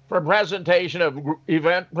for presentation of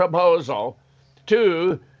event proposal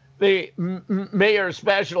to the Mayor's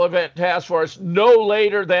Special Event Task Force no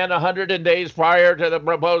later than 100 days prior to the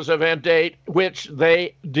proposed event date, which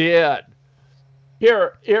they did.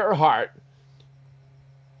 Here, Earhart,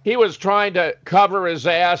 he was trying to cover his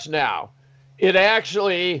ass now. It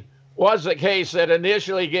actually was the case that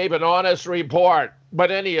initially gave an honest report, but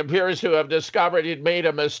then he appears to have discovered he'd made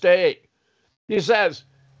a mistake. He says,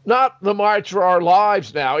 not the March for Our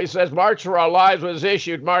Lives now. He says March for Our Lives was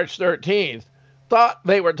issued March 13th. Thought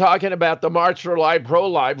they were talking about the March for Life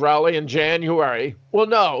Pro-Life rally in January. Well,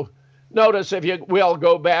 no. Notice, if you will,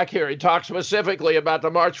 go back here. He talks specifically about the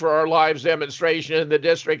March for Our Lives demonstration in the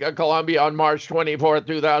District of Columbia on March 24,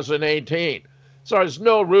 2018. So there's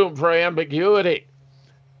no room for ambiguity.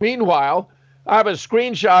 Meanwhile, I have a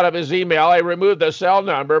screenshot of his email. I removed the cell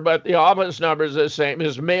number, but the office number is the same.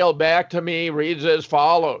 His mail back to me reads as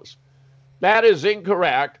follows. That is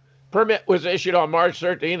incorrect. Permit was issued on March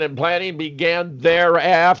 13th and planning began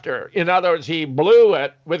thereafter. In other words, he blew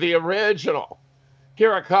it with the original.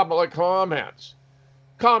 Here are a couple of comments.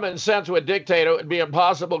 Common sense would dictate it would be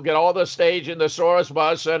impossible to get all the stage in the Soros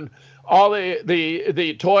bus and all the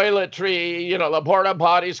toiletry, the porta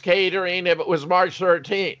potties, catering, if it was March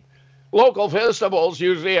 13th. Local festivals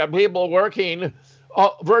usually have people working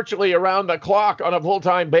virtually around the clock on a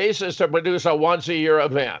full-time basis to produce a once-a-year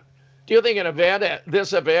event. Do you think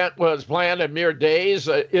this event was planned in mere days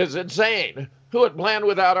is insane? Who would plan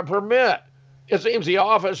without a permit? It seems the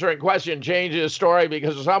officer in question changed his story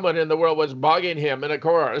because someone in the world was bugging him, and of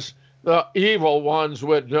course, the evil ones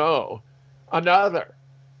would know. Another.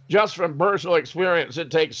 Just from personal experience,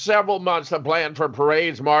 it takes several months to plan for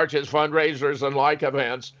parades, marches, fundraisers, and like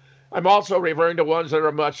events. I'm also referring to ones that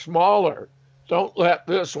are much smaller. Don't let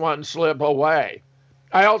this one slip away.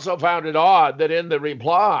 I also found it odd that in the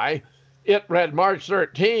reply, it read March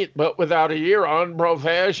 13th, but without a year,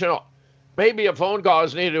 unprofessional. Maybe a phone call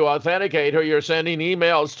is needed to authenticate who you're sending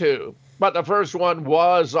emails to, but the first one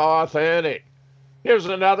was authentic. Here's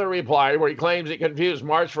another reply where he claims he confused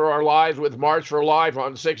March for Our Lives with March for Life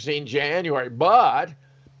on 16 January, but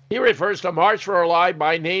he refers to March for Our Lives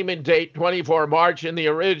by name and date 24 March in the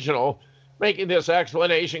original, making this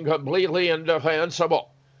explanation completely indefensible.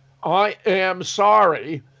 I am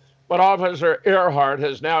sorry, but Officer Earhart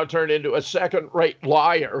has now turned into a second-rate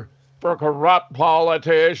liar for corrupt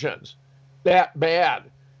politicians. That bad.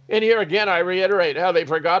 And here again, I reiterate how they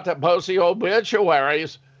forgot to post the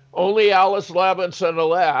obituaries. Only Alice Levinson,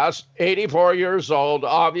 alas, 84 years old,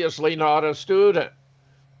 obviously not a student.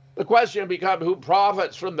 The question becomes who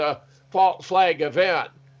profits from the false flag event?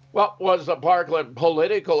 What was the Parkland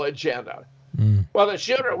political agenda? Well, the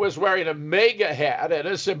shooter was wearing a MAGA hat in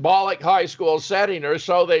a symbolic high school setting, or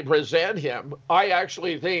so they present him. I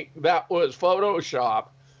actually think that was Photoshop.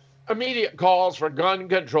 Immediate calls for gun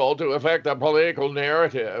control to affect the political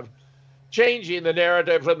narrative, changing the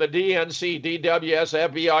narrative from the DNC, DWS,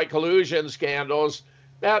 FBI collusion scandals.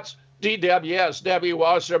 That's DWS, Debbie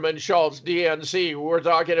Wasserman Schultz, DNC. We're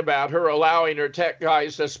talking about her allowing her tech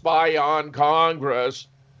guys to spy on Congress.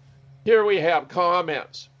 Here we have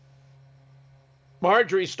comments.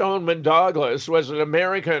 Marjorie Stoneman Douglas was an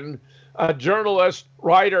American journalist,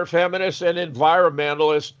 writer, feminist, and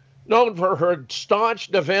environmentalist known for her staunch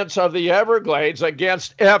defense of the Everglades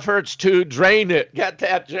against efforts to drain it. Get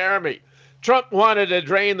that, Jeremy? Trump wanted to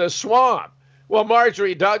drain the swamp. Well,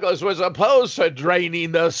 Marjorie Douglas was opposed to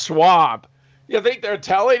draining the swamp. You think they're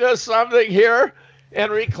telling us something here?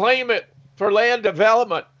 And reclaim it for land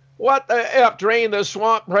development. What the F, drain the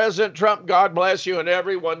swamp, President Trump? God bless you and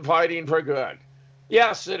everyone fighting for good.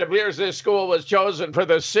 Yes, it appears this school was chosen for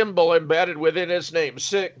the symbol embedded within its name.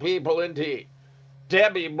 Sick people indeed.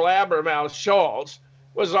 Debbie Blabbermouth Schultz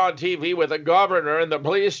was on TV with the governor and the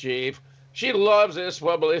police chief. She loves this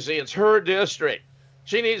publicity. It's her district.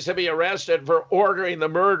 She needs to be arrested for ordering the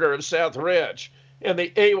murder of Seth Rich and the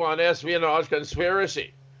A1 espionage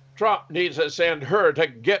conspiracy. Trump needs to send her to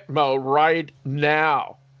Gitmo right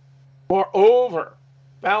now. Moreover,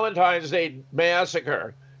 Valentine's Day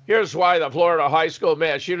massacre. Here's why the Florida high school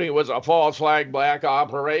mass shooting was a false flag black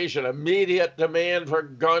operation. Immediate demand for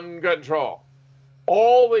gun control.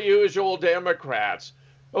 All the usual Democrats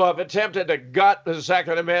who have attempted to gut the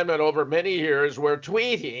Second Amendment over many years were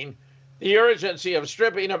tweeting the urgency of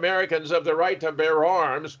stripping Americans of the right to bear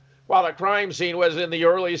arms while the crime scene was in the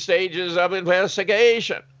early stages of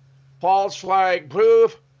investigation. False flag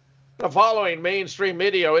proof? The following mainstream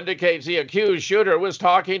video indicates the accused shooter was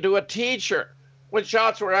talking to a teacher when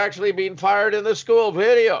shots were actually being fired in the school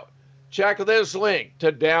video. Check this link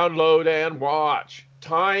to download and watch.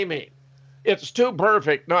 Timing. It's too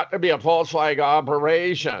perfect not to be a false flag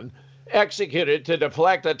operation executed to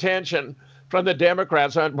deflect attention from the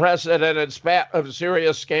Democrats' unprecedented spat of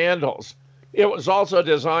serious scandals. It was also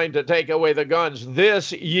designed to take away the guns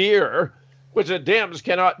this year, which the Dems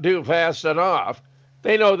cannot do fast enough.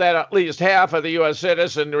 They know that at least half of the U.S.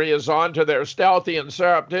 citizenry is on to their stealthy and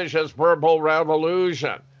surreptitious purple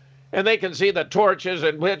revolution. And they can see the torches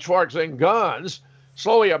and pitchforks and guns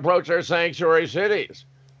slowly approach their sanctuary cities.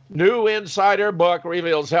 New insider book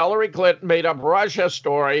reveals Hillary Clinton made up Russia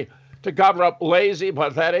story to cover up lazy,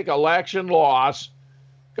 pathetic election loss,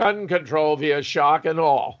 gun control via shock and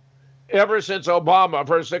awe. Ever since Obama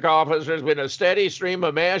first took office, there's been a steady stream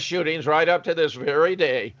of mass shootings right up to this very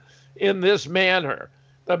day. In this manner,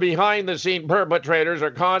 the behind-the-scene perpetrators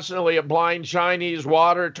are constantly applying Chinese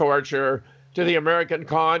water torture to the American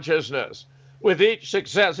consciousness. With each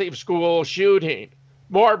successive school shooting,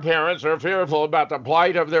 more parents are fearful about the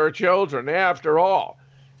plight of their children. After all,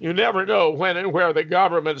 you never know when and where the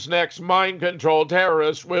government's next mind-controlled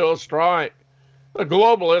terrorist will strike. The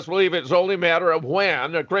globalists believe it's only a matter of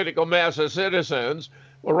when a critical mass of citizens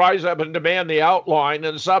will rise up and demand the outlawing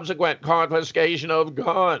and subsequent confiscation of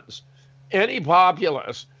guns. Any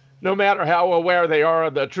populace, no matter how aware they are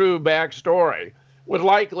of the true backstory, would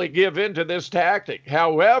likely give in to this tactic.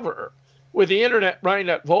 However, with the internet running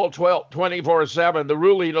at full 24/7, the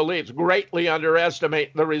ruling elites greatly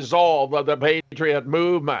underestimate the resolve of the patriot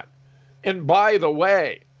movement. And by the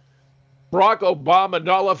way, Barack Obama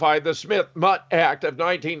nullified the Smith-Mutt Act of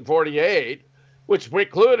 1948, which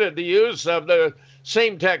precluded the use of the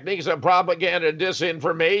same techniques of propaganda and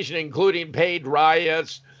disinformation, including paid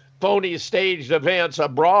riots, phony staged events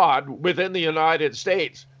abroad within the United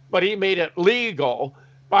States. But he made it legal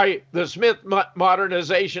by the Smith-Mutt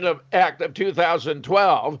Modernization Act of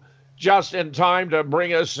 2012, just in time to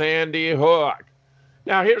bring us Sandy Hook.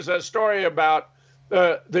 Now, here's a story about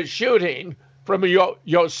the shooting from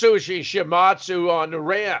Yosushi Shimatsu on the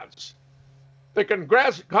Rants. The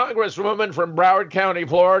Congresswoman from Broward County,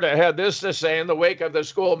 Florida, had this to say in the wake of the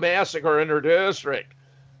school massacre in her district.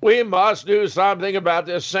 We must do something about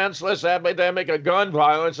this senseless epidemic of gun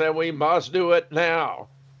violence, and we must do it now.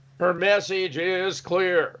 Her message is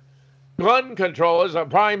clear. Gun control is a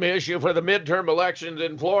prime issue for the midterm elections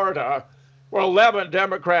in Florida, where 11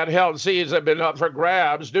 Democrat-held seats have been up for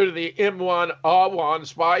grabs due to the Imran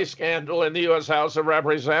spy scandal in the U.S. House of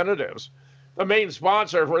Representatives. The main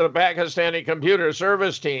sponsor for the Pakistani computer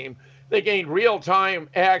service team that gained real-time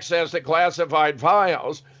access to classified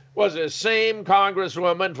files was the same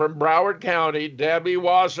Congresswoman from Broward County, Debbie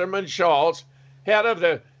Wasserman Schultz, head of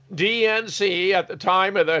the DNC at the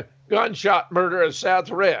time of the gunshot murder of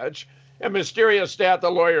Seth Rich, and mysterious death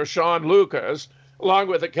of lawyer Sean Lucas, along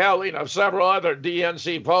with the killing of several other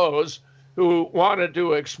DNC foes who wanted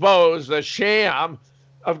to expose the sham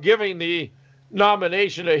of giving the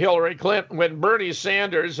nomination to Hillary Clinton when Bernie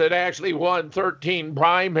Sanders had actually won 13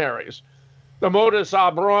 primaries. The modus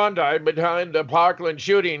operandi behind the Parkland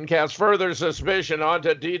shooting casts further suspicion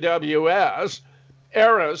onto DWS,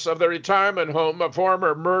 heiress of the retirement home of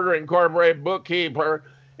former Murder Incorporated bookkeeper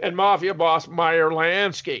and mafia boss Meyer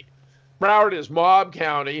Lansky. Broward is Mob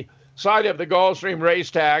County, site of the Gulfstream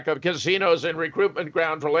racetrack of casinos and recruitment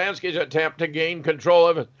ground for Lansky's attempt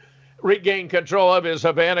to regain control of his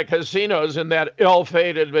Havana casinos in that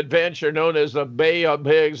ill-fated adventure known as the Bay of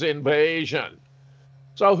Pigs invasion.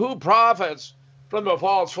 So who profits from the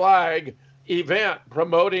false flag event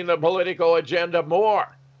promoting the political agenda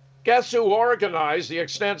more? Guess who organized the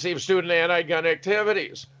extensive student anti-gun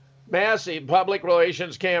activities? Massive public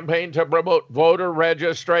relations campaign to promote voter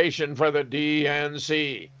registration for the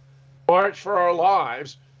DNC. March for Our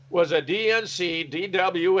Lives was a DNC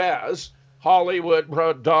DWS Hollywood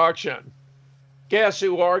production. Guess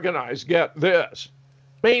who organized? Get this.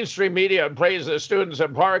 Mainstream media praised the students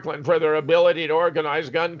in Parkland for their ability to organize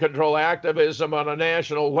gun control activism on a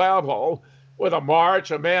national level with a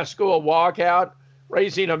march, a mass school walkout,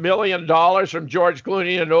 raising $1 million from George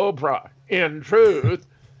Clooney and Oprah. In truth,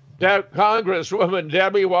 Congresswoman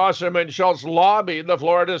Debbie Wasserman Schultz lobbied the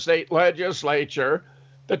Florida State Legislature.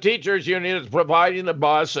 The teachers' union is providing the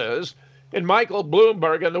buses, and Michael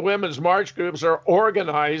Bloomberg and the women's march groups are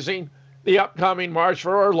organizing the upcoming March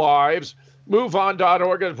for Our Lives.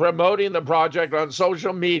 MoveOn.org is promoting the project on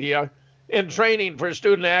social media, and training for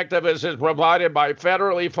student activists is provided by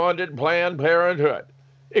federally funded Planned Parenthood.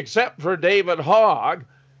 Except for David Hogg,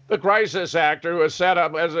 the crisis actor who was set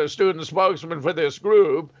up as a student spokesman for this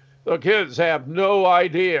group, the kids have no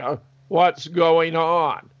idea what's going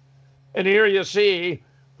on. And here you see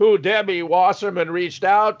who Debbie Wasserman reached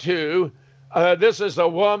out to. This is the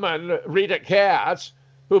woman, Rita Katz,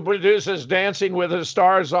 who produces Dancing with the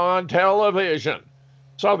Stars on television.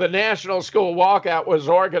 So the National School Walkout was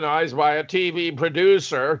organized by a TV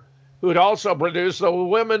producer who'd also produced the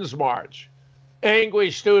Women's March.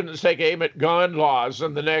 Angry students take aim at gun laws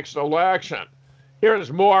in the next election.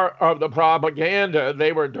 Here's more of the propaganda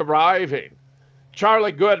they were deriving.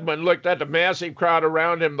 Charlie Goodman looked at the massive crowd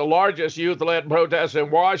around him, the largest youth-led protest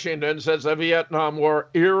in Washington since the Vietnam War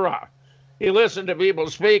era. He listened to people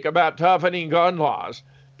speak about toughening gun laws.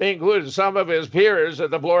 They included some of his peers at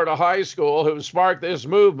the Florida High School who sparked this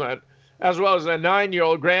movement, as well as a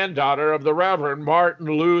 9-year-old granddaughter of the Reverend Martin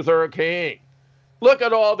Luther King. Look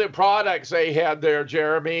at all the products they had there,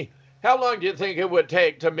 Jeremy. How long do you think it would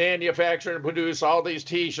take to manufacture and produce all these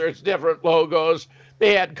T-shirts, different logos?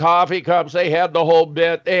 They had coffee cups. They had the whole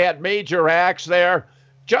bit. They had major acts there.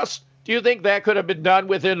 Do you think that could have been done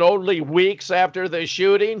within only weeks after the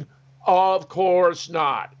shooting? Of course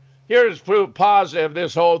not. Here's proof positive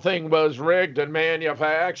this whole thing was rigged and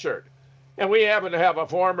manufactured. And we happen to have a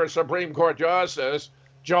former Supreme Court Justice,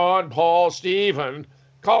 John Paul Stephen,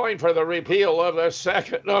 calling for the repeal of the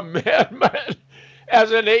Second Amendment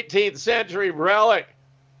as an 18th century relic.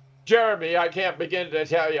 Jeremy, I can't begin to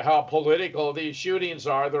tell you how political these shootings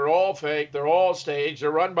are. They're all fake. They're all staged.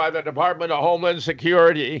 They're run by the Department of Homeland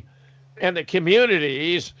Security. And the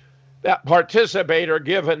communities that participate are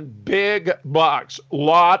given big bucks,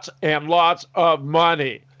 lots and lots of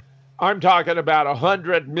money. I'm talking about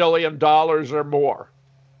 $100 million or more.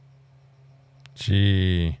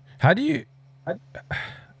 Gee, how do you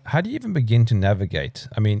even begin to navigate?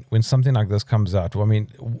 I mean, when something like this comes out, I mean,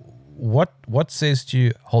 what says to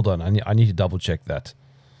you? Hold on, I need to double check that.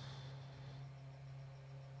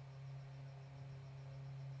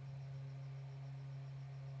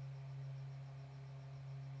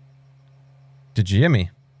 Did you hear me?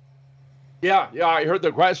 Yeah, I heard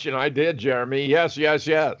the question. I did, Jeremy. Yes.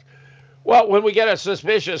 Well, when we get a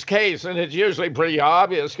suspicious case, and it's usually pretty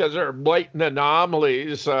obvious because there are blatant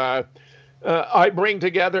anomalies, I bring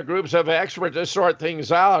together groups of experts to sort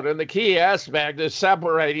things out, and the key aspect is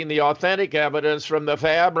separating the authentic evidence from the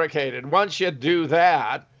fabricated. Once you do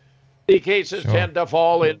that, the cases tend to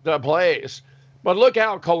fall into place. But look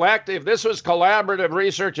how collective, this was collaborative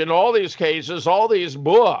research in all these cases, all these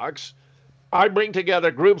books. I bring together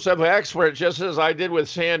groups of experts, just as I did with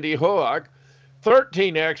Sandy Hook,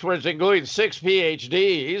 13 experts, including 6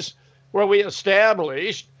 PhDs, where we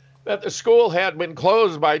established that the school had been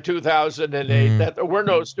closed by 2008, that there were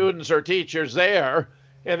no students or teachers there,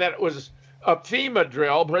 and that it was a FEMA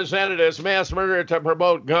drill presented as mass murder to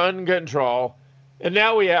promote gun control. And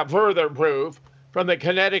now we have further proof from the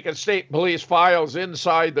Connecticut State Police files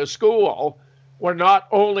inside the school, where not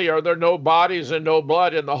only are there no bodies and no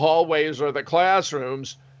blood in the hallways or the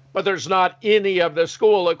classrooms, but there's not any of the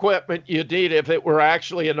school equipment you'd need if it were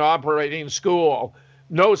actually an operating school.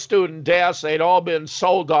 No student desks, they'd all been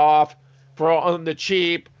sold off for on the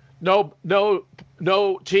cheap. No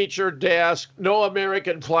teacher desk, no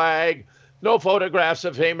American flag, no photographs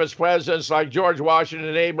of famous presidents like George Washington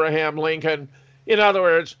and Abraham Lincoln. In other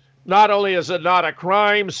words, not only is it not a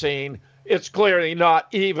crime scene, it's clearly not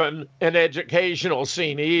even an educational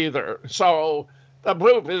scene either. So the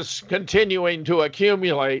proof is continuing to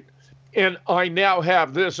accumulate, and I now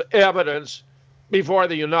have this evidence before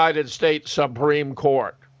the United States Supreme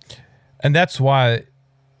Court. And that's why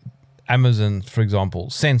Amazon, for example,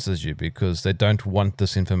 censors you, because they don't want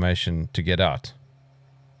this information to get out.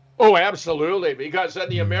 Oh, absolutely, because then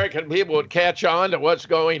the American people would catch on to what's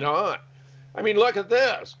going on. I mean, look at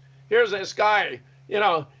this. Here's this guy,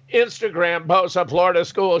 Instagram posts a Florida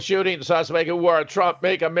school shooting suspect who wore a Trump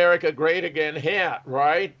Make America Great Again hat,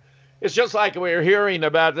 right? It's just like we were hearing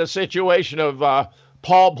about the situation of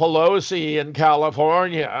Paul Pelosi in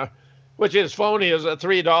California, which is phony as a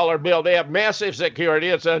 $3 bill. They have massive security.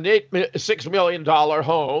 It's an $6 million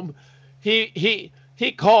home. He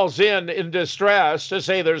calls in distress to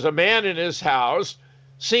say there's a man in his house,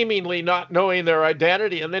 seemingly not knowing their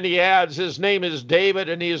identity. And then he adds his name is David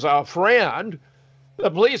and he's a friend. The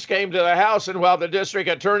police came to the house, and while the district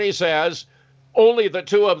attorney says only the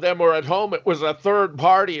two of them were at home, it was a third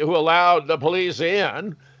party who allowed the police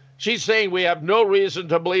in. She's saying we have no reason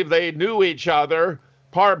to believe they knew each other,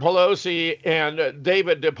 Par Pelosi and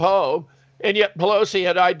David DePoe, and yet Pelosi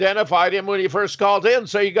had identified him when he first called in.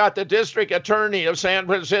 So you got the district attorney of San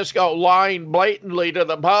Francisco lying blatantly to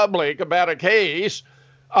the public about a case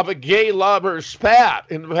of a gay lover spat.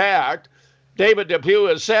 In fact, David DePew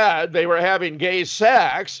has said they were having gay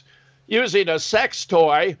sex using a sex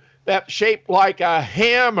toy that's shaped like a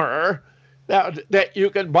hammer that you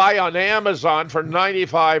can buy on Amazon for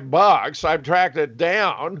 $95. I've tracked it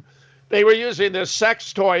down. They were using this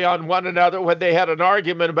sex toy on one another when they had an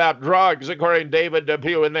argument about drugs, according to David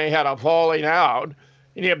DePew, and they had a falling out.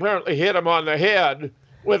 And he apparently hit him on the head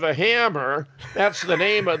with a hammer. That's the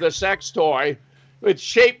name of the sex toy. It's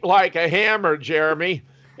shaped like a hammer, Jeremy.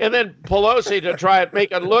 And then Pelosi, to try and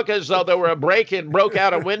make it look as though there were a break-in, broke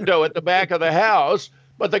out a window at the back of the house,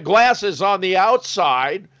 but the glass is on the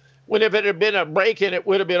outside, when if it had been a break-in, it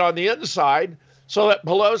would have been on the inside, so that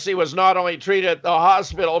Pelosi was not only treated at the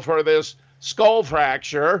hospital for this skull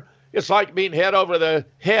fracture, it's like being hit over the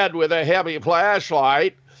head with a heavy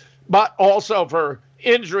flashlight, but also for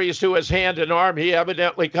injuries to his hand and arm. He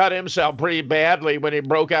evidently cut himself pretty badly when he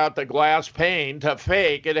broke out the glass pane to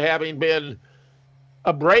fake it having been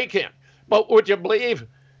a break-in. But would you believe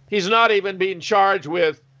he's not even being charged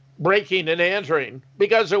with breaking and entering,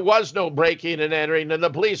 because there was no breaking and entering, and the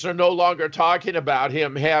police are no longer talking about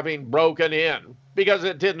him having broken in because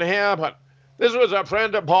it didn't happen. This was a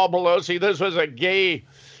friend of Paul Pelosi. This was a gay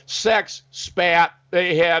sex spat.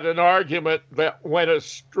 They had an argument that went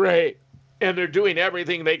astray, and they're doing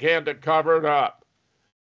everything they can to cover it up.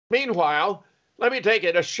 Meanwhile, let me take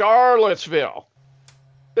you to Charlottesville.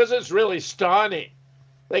 This is really stunning.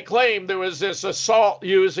 They claim there was this assault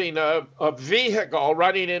using a vehicle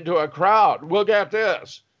running into a crowd. We'll get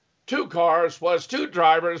this. 2 cars plus 2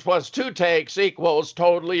 drivers plus 2 takes equals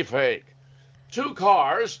totally fake. 2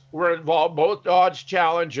 cars were involved, both Dodge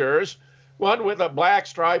Challengers, one with a black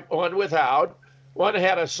stripe, one without. One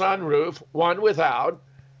had a sunroof, one without.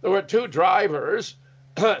 There were 2 drivers,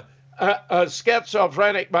 a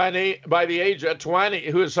schizophrenic by the age of 20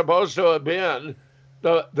 who is supposed to have been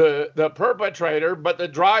the perpetrator, but the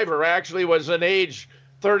driver actually was an age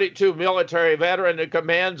 32 military veteran who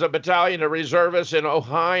commands a battalion of reservists in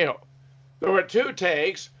Ohio. There were 2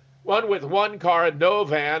 takes, one with 1 car and no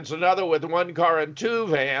vans, another with 1 car and 2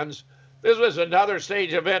 vans. This was another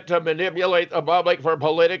stage event to manipulate the public for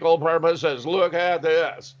political purposes. Look at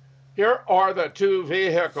this. Here are the 2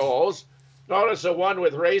 vehicles. Notice the one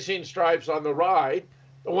with racing stripes on the right,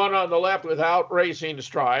 the one on the left without racing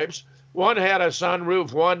stripes. One had a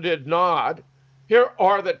sunroof, one did not. Here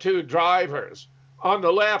are the two drivers. On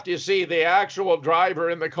the left, you see the actual driver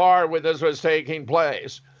in the car when this was taking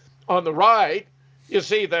place. On the right, you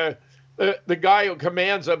see the guy who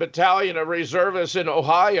commands a battalion of reservists in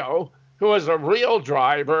Ohio, who is a real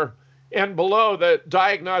driver. And below, the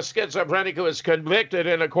diagnosed schizophrenic who is convicted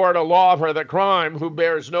in a court of law for the crime, who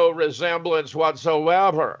bears no resemblance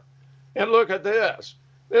whatsoever. And look at this.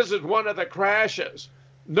 This is one of the crashes.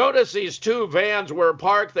 Notice these two vans were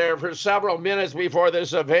parked there for several minutes before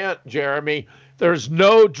this event, Jeremy. There's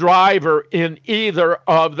no driver in either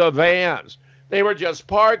of the vans. They were just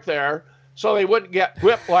parked there so they wouldn't get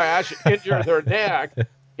whiplash, injure their neck.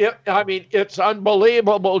 It's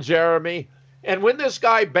unbelievable, Jeremy. And when this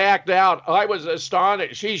guy backed out, I was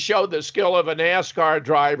astonished. He showed the skill of a NASCAR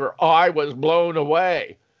driver. I was blown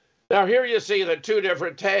away. Now, here you see the two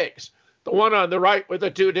different takes. The one on the right with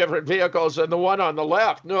the two different vehicles and the one on the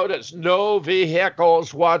left. Notice no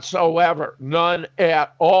vehicles whatsoever, none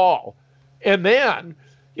at all. And then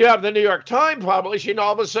you have the New York Times publishing,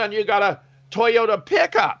 all of a sudden you got a Toyota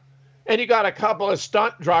pickup. And you got a couple of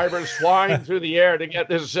stunt drivers flying through the air to get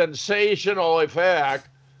this sensational effect.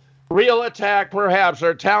 Real attack, perhaps,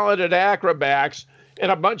 or talented acrobats and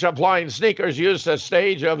a bunch of flying sneakers used to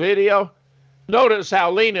stage a video. Notice how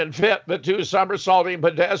lean and fit the two somersaulting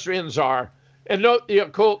pedestrians are. And note the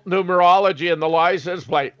occult numerology in the license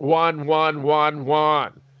plate,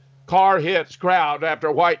 1111. Car hits crowd after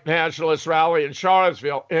white nationalist rally in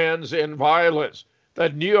Charlottesville ends in violence. The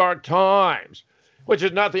New York Times, which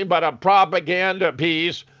is nothing but a propaganda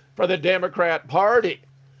piece for the Democrat Party.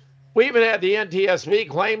 We even had the NTSB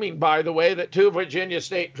claiming, by the way, that two Virginia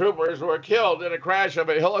state troopers were killed in a crash of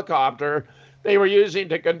a helicopter they were using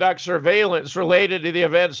to conduct surveillance related to the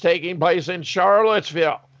events taking place in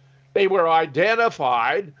Charlottesville. They were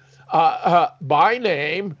identified by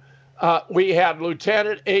name. We had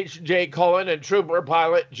Lieutenant H.J. Cullen and Trooper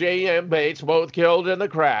Pilot J.M. Bates, both killed in the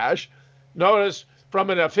crash. Notice from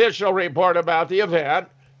an official report about the event,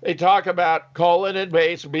 they talk about Cullen and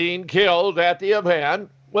Bates being killed at the event.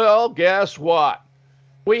 Well, guess what?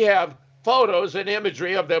 We have photos and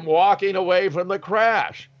imagery of them walking away from the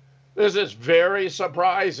crash. This is very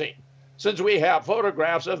surprising, since we have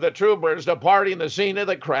photographs of the troopers departing the scene of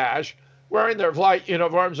the crash, wearing their flight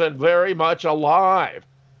uniforms and very much alive.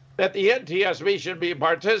 That the NTSB should be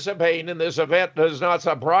participating in this event does not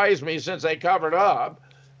surprise me, since they covered up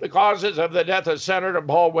the causes of the death of Senator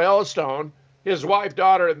Paul Wellstone, his wife,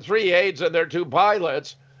 daughter, and 3 aides and their 2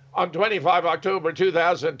 pilots on 25 October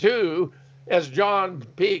 2002, as John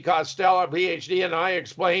P. Costello, Ph.D., and I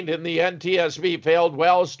explained in the NTSB Failed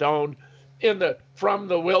Wellstone in the From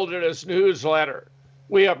the Wilderness newsletter.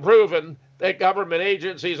 We have proven that government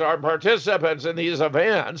agencies are participants in these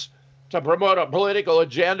events to promote a political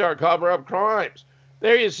agenda or cover up crimes.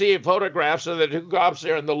 There you see photographs of the 2 cops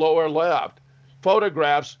there in the lower left.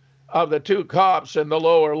 Photographs of the 2 cops in the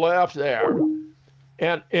lower left there.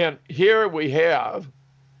 And here we have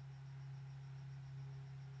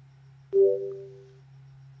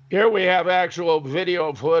actual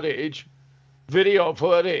video footage.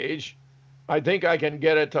 I think I can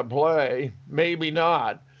get it to play. Maybe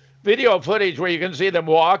not. Video footage where you can see them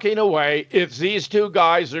walking away. It's these 2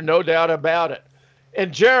 guys, there's no doubt about it.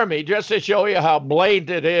 And Jeremy, just to show you how blatant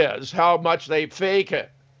it is, how much they fake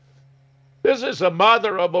it. This is the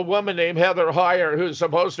mother of a woman named Heather Heyer, who's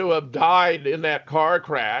supposed to have died in that car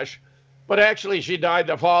crash, but actually she died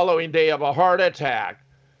the following day of a heart attack.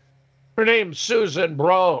 Her name's Susan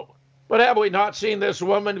Bro. But have we not seen this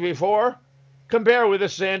woman before? Compare with the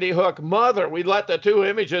Sandy Hook mother. We let the 2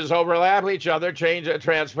 images overlap each other, change the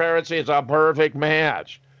transparency. It's a perfect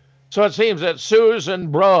match. So it seems that Susan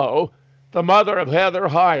Bro, the mother of Heather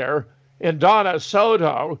Heyer, and Donna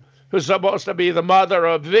Soto, who's supposed to be the mother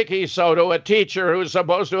of Vicky Soto, a teacher who's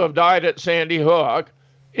supposed to have died at Sandy Hook,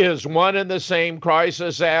 is one and the same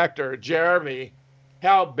crisis actor. Jeremy,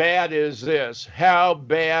 how bad is this? How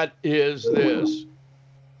bad is this?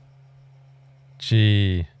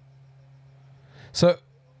 Gee. So,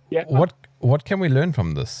 yeah. What can we learn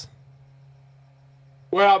from this?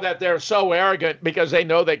 Well, that they're so arrogant because they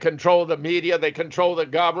know they control the media, they control the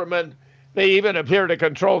government. They even appear to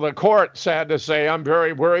control the court, sad to say. I'm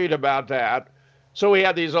very worried about that. So we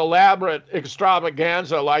have these elaborate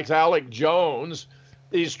extravaganza like Alec Jones.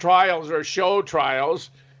 These trials are show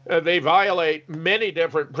trials. They violate many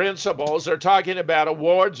different principles. They're talking about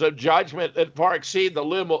awards of judgment that far exceed the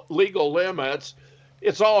legal limits.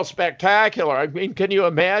 It's all spectacular. I mean, can you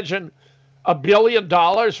imagine $1 billion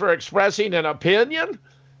for expressing an opinion?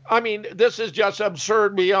 I mean, this is just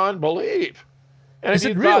absurd beyond belief. And is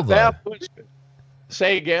if it you real, thought though? that was,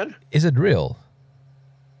 say again? Is it real?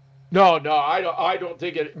 No, I don't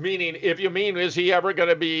think it. Meaning, if you mean, is he ever going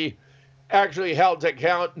to be actually held to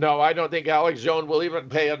account? No, I don't think Alex Jones will even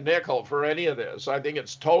pay a nickel for any of this. I think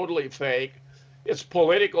it's totally fake. It's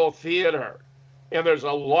political theater, and there's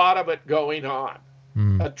a lot of it going on.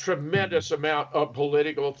 A tremendous amount of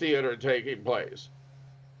political theater taking place.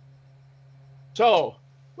 So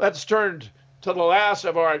let's turn to the last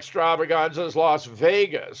of our extravaganzas, Las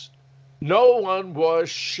Vegas. No one was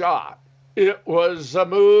shot. It was a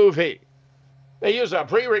movie. They used a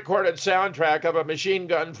pre-recorded soundtrack of a machine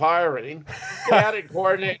gun firing. It added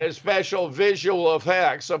coordinated special visual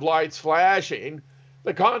effects of lights flashing.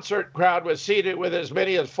 The concert crowd was seated with as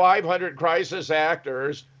many as 500 crisis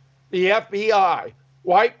actors. The FBI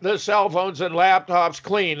wiped the cell phones and laptops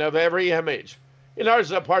clean of every image. In other words,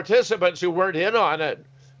 the participants who weren't in on it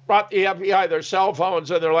brought the FBI their cell phones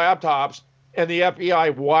and their laptops, and the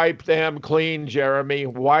FBI wiped them clean, Jeremy,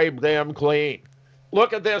 wiped them clean.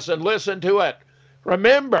 Look at this and listen to it.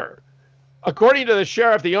 Remember, according to the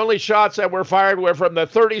sheriff, the only shots that were fired were from the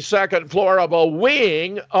 32nd floor of a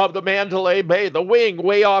wing of the Mandalay Bay, the wing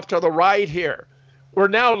way off to the right here. We're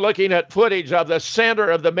now looking at footage of the center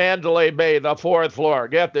of the Mandalay Bay, the 4th floor.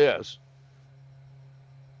 Get this.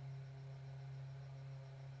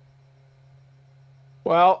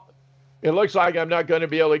 Well, it looks like I'm not going to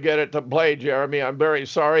be able to get it to play, Jeremy. I'm very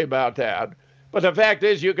sorry about that. But the fact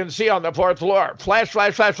is, you can see on the 4th floor, flash,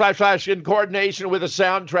 flash, flash, flash, flash, in coordination with the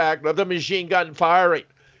soundtrack of the machine gun firing.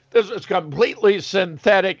 This is completely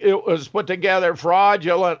synthetic. It was put together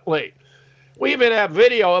fraudulently. We even have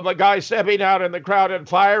video of a guy stepping out in the crowd and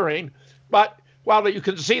firing. But while you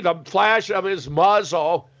can see the flash of his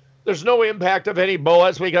muzzle, there's no impact of any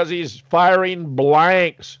bullets because he's firing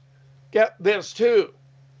blanks. Get this, too.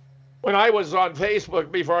 When I was on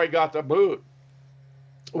Facebook before I got the boot,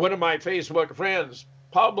 one of my Facebook friends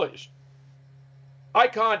published, I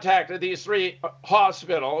contacted these 3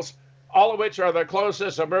 hospitals, all of which are the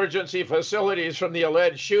closest emergency facilities from the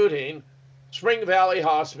alleged shooting: Spring Valley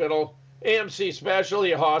Hospital, AMC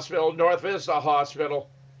Specialty Hospital, North Vista Hospital.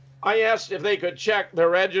 I asked if they could check the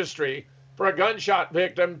registry for a gunshot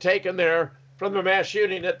victim taken there from the mass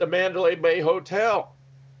shooting at the Mandalay Bay Hotel.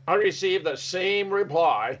 I received the same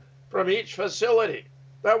reply from each facility.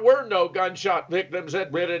 There were no gunshot victims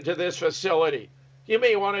admitted to this facility. You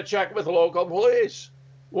may want to check with local police.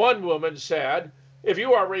 One woman said, if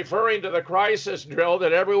you are referring to the crisis drill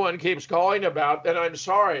that everyone keeps calling about, then I'm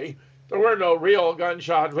sorry. There were no real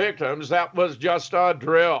gunshot victims. That was just a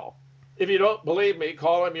drill. If you don't believe me,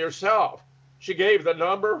 call him yourself. She gave the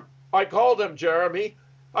number. I called him, Jeremy.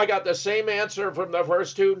 I got the same answer from the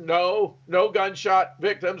first 2. No gunshot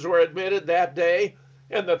victims were admitted that day.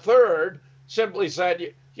 And the third simply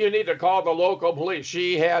said, you need to call the local police.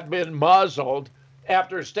 She had been muzzled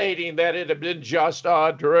after stating that it had been just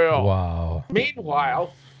a drill. Wow.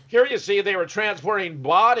 Meanwhile, here you see they were transporting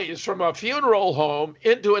bodies from a funeral home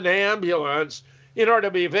into an ambulance in order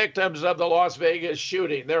to be victims of the Las Vegas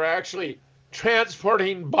shooting. They're actually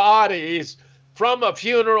transporting bodies from a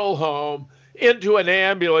funeral home into an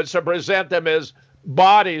ambulance to present them as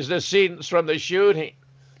bodies, decedents from the shooting.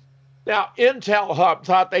 Now, Intel Hub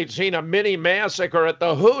thought they'd seen a mini massacre at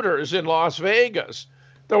the Hooters in Las Vegas.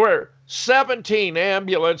 There were 17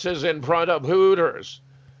 ambulances in front of Hooters,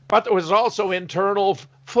 but there was also internal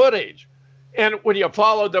footage. And when you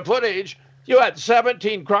followed the footage, you had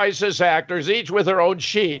 17 crisis actors, each with their own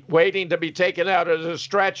sheet, waiting to be taken out as a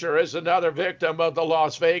stretcher as another victim of the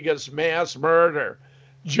Las Vegas mass murder.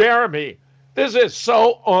 Jeremy, this is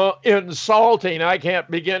so insulting, I can't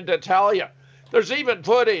begin to tell you. There's even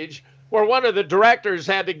footage where one of the directors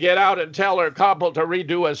had to get out and tell her couple to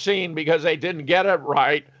redo a scene because they didn't get it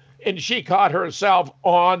right, and she caught herself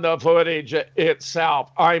on the footage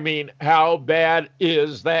itself. I mean, how bad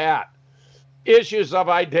is that? Issues of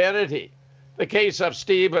identity. The case of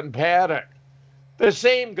Stephen Paddock. The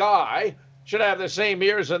same guy should have the same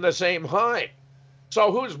ears and the same height.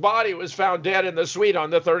 So whose body was found dead in the suite on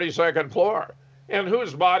the 32nd floor? And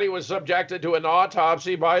whose body was subjected to an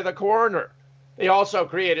autopsy by the coroner? They also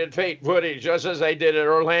created fake footage, just as they did in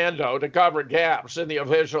Orlando, to cover gaps in the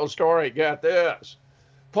official story. Get this.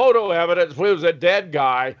 Photo evidence proves a dead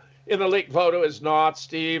guy in the leaked photo is not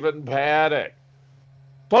Stephen Paddock.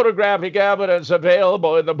 Photographic evidence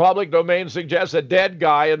available in the public domain suggests a dead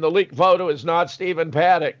guy in the leaked photo is not Stephen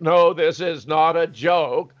Paddock. No, this is not a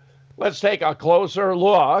joke. Let's take a closer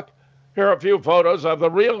look. Here are a few photos of the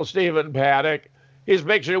real Stephen Paddock. He's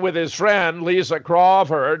pictured with his friend, Lisa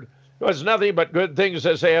Crawford. who has nothing but good things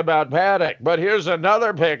to say about Paddock. But here's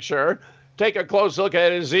another picture. Take a close look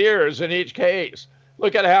at his ears in each case.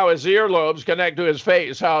 Look at how his earlobes connect to his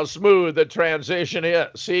face, how smooth the transition is.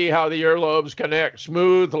 See how the earlobes connect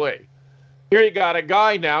smoothly. Here you got a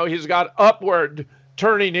guy now, he's got upward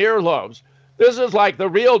turning earlobes. This is like the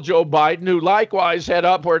real Joe Biden, who likewise had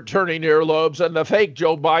upward turning earlobes, and the fake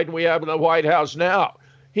Joe Biden we have in the White House now.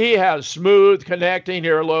 He has smooth connecting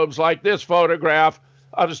earlobes like this photograph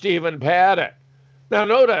of Stephen Paddock. Now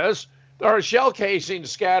notice, there are shell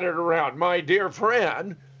casings scattered around. My dear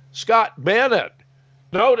friend, Scott Bennett,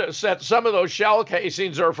 notice that some of those shell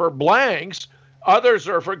casings are for blanks, others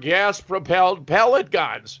are for gas-propelled pellet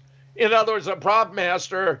guns. In other words, a prop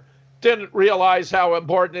master didn't realize how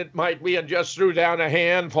important it might be and just threw down a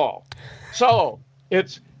handful. So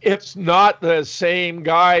it's not the same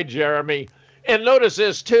guy, Jeremy. And notice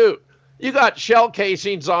this too. You got shell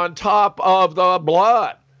casings on top of the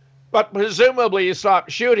blood, but presumably he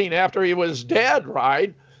stopped shooting after he was dead,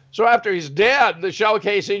 right? So after he's dead, the shell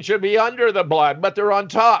casing should be under the blood, but they're on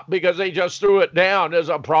top because they just threw it down as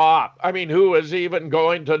a prop. I mean, who is even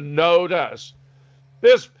going to notice?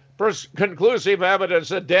 This conclusive evidence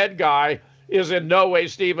the dead guy is in no way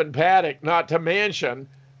Stephen Paddock, not to mention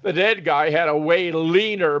the dead guy had a way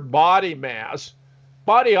leaner body mass.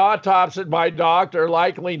 Body autopsy by doctor,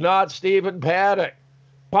 likely not Stephen Paddock.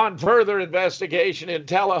 Upon further investigation,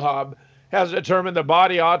 IntelliHub has determined the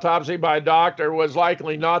body autopsy by doctor was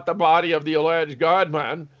likely not the body of the alleged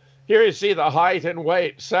gunman. Here you see the height and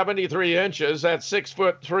weight, 73 inches, that's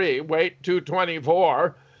 6'3", weight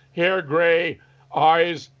 224, hair gray,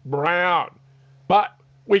 eyes brown. But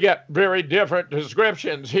we get very different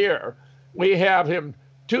descriptions here. We have him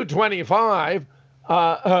 225,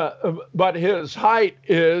 but his height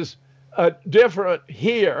is different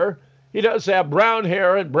here. He does have brown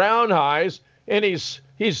hair and brown eyes, and he's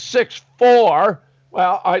 6'4".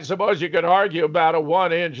 Well, I suppose you could argue about a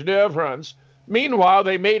 1-inch difference. Meanwhile,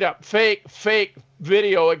 they made up fake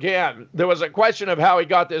video again. There was a question of how he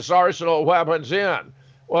got this arsenal of weapons in.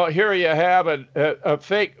 Well, here you have a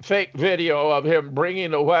fake video of him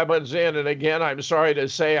bringing the weapons in. And again, I'm sorry to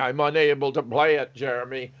say I'm unable to play it,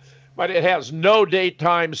 Jeremy, but it has no date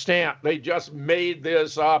time stamp. They just made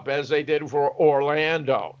this up as they did for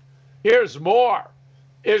Orlando. Here's more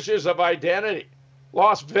issues of identity.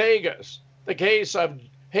 Las Vegas, the case of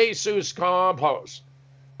Jesus Campos.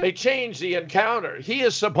 They changed the encounter. He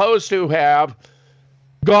is supposed to have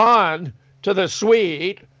gone to the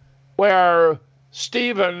suite where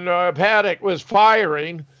Stephen Paddock was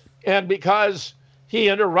firing, and because he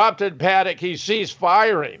interrupted Paddock, he ceased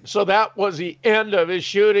firing. So that was the end of his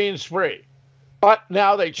shooting spree. But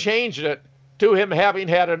now they changed it to him having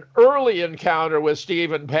had an early encounter with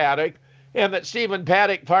Stephen Paddock, and that Stephen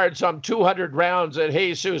Paddock fired some 200 rounds at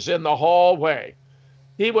Jesus in the hallway.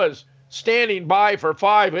 He was standing by for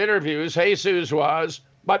 5 interviews, Jesus was,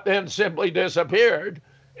 but then simply disappeared.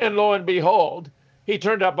 And lo and behold, he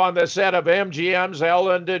turned up on the set of MGM's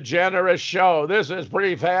Ellen DeGeneres show. This is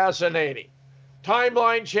pretty fascinating.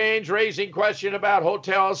 Timeline change, raising question about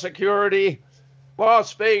hotel security.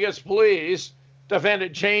 Las Vegas police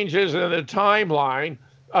defended changes in the timeline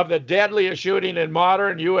of the deadliest shooting in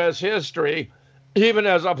modern U.S. history, even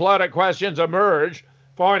as a flood of questions emerged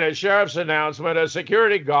following a sheriff's announcement. A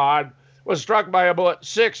security guard was struck by a bullet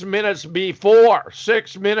 6 minutes before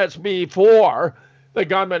the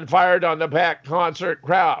gunman fired on the packed concert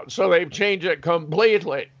crowd. So they've changed it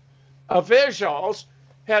completely. Officials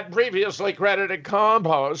had previously credited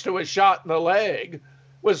Campos, who was shot in the leg,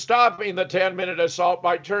 with stopping the 10-minute assault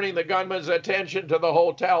by turning the gunman's attention to the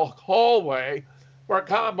hotel hallway, where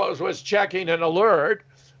Campos was checking an alert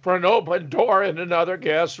for an open door in another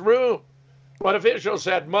guest room. But officials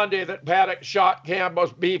said Monday that Paddock shot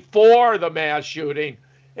Campos before the mass shooting,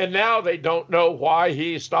 and now they don't know why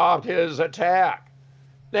he stopped his attack.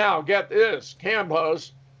 Now, get this,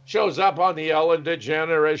 Campos shows up on the Ellen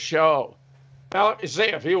DeGeneres show. Now, let me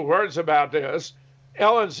say a few words about this.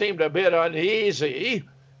 Ellen seemed a bit uneasy.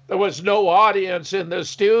 There was no audience in the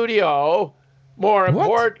studio. More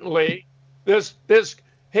importantly, this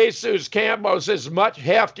Jesus Campos is much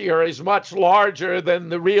heftier. He's much larger than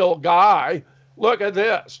the real guy. Look at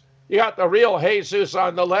this. You got the real Jesus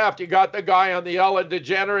on the left. You got the guy on the Ellen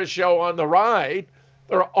DeGeneres show on the right.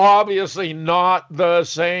 They're obviously not the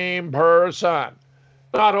same person.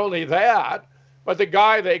 Not only that, but the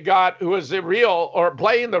guy they got who was the real or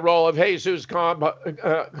playing the role of Jesus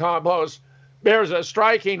Campos bears a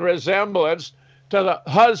striking resemblance to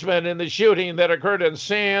the husband in the shooting that occurred in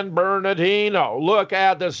San Bernardino. Look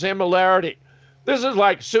at the similarity. This is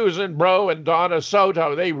like Susan Bro and Donna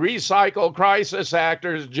Soto. They recycle crisis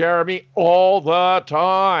actors, Jeremy, all the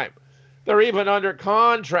time. They're even under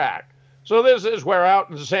contract. So this is where out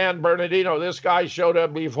in San Bernardino, this guy showed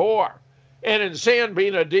up before. And in San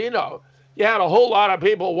Bernardino, you had a whole lot of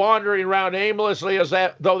people wandering around aimlessly as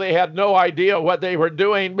though they had no idea what they were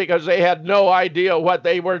doing, because they had no idea what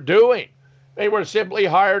they were doing. They were simply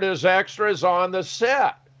hired as extras on the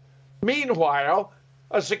set. Meanwhile,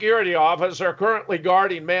 a security officer currently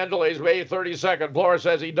guarding Mandalay's Bay 32nd floor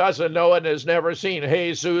says he doesn't know and has never seen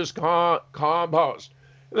Jesus Campos.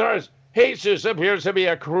 Jesus appears to be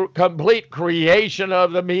a complete creation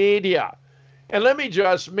of the media. And let me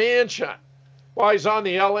just mention, while he's on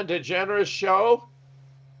the Ellen DeGeneres show,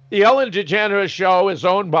 the Ellen DeGeneres show is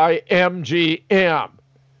owned by MGM.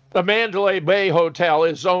 The Mandalay Bay Hotel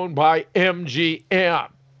is owned by MGM.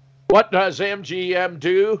 What does MGM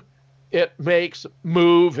do? It makes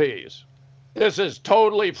movies. This is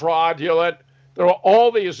totally fraudulent. There are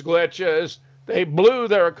all these glitches. They blew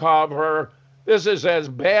their cover. This is as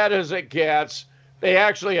bad as it gets. They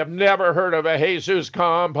actually have never heard of a Jesus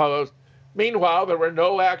Campos. Meanwhile, there were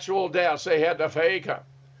no actual deaths. They had to fake them.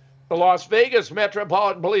 The Las Vegas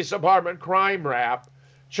Metropolitan Police Department crime rap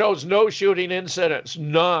shows no shooting incidents,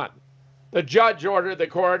 none. The judge ordered the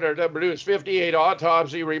coroner to produce 58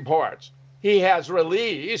 autopsy reports. He has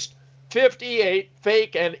released 58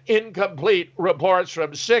 fake and incomplete reports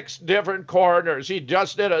from 6 different coroners. He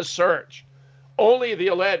just did a search. Only the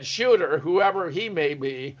alleged shooter, whoever he may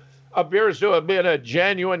be, appears to have been a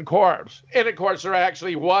genuine corpse. And of course, there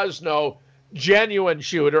actually was no genuine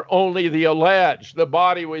shooter, only the alleged. The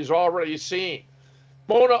body was already seen.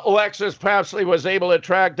 Mona Alexis Presley was able to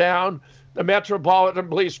track down the Metropolitan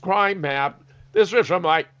Police crime map. This was from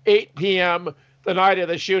like 8 p.m. the night of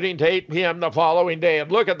the shooting to 8 p.m. the following day.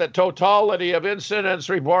 And look at the totality of incidents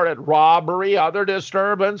reported: robbery, other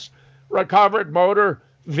disturbance, recovered motor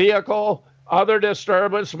vehicle, other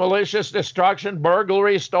disturbance, malicious destruction,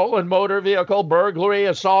 burglary, stolen motor vehicle, burglary,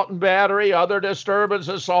 assault and battery, other disturbance,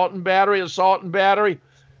 assault and battery, assault and battery.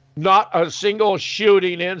 Not a single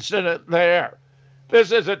shooting incident there.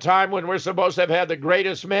 This is a time when we're supposed to have had the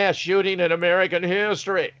greatest mass shooting in American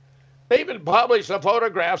history. They even published the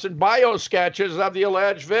photographs and biosketches of the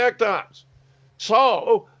alleged victims.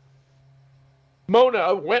 So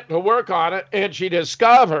Mona went to work on it, and she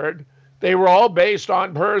discovered they were all based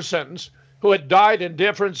on persons who had died in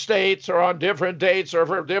different states or on different dates or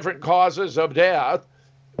for different causes of death,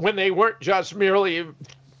 when they weren't just merely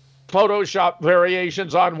Photoshop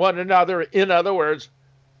variations on one another. In other words,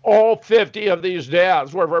 all 50 of these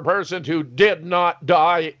deaths were for persons who did not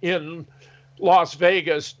die in Las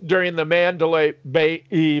Vegas during the Mandalay Bay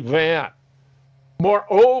event.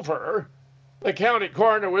 Moreover, the county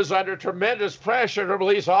coroner was under tremendous pressure to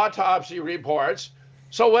release autopsy reports.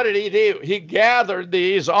 So what did he do? He gathered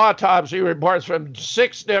these autopsy reports from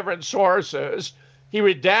 6 different sources. He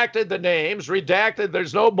redacted the names, redacted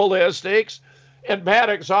there's no ballistics, and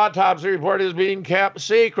Paddock's autopsy report is being kept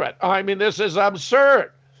secret. I mean, this is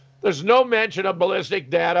absurd. There's no mention of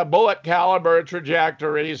ballistic data, bullet caliber,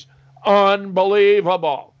 trajectories.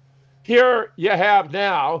 Unbelievable. Here you have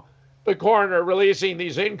now the coroner releasing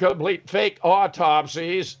these incomplete fake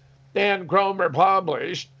autopsies Dan Cromer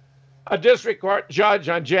published. A district court judge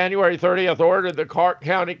on January 30th ordered the Clark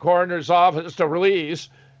County Coroner's Office to release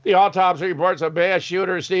the autopsy reports of mass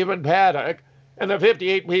shooter Stephen Paddock and the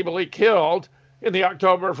 58 people he killed in the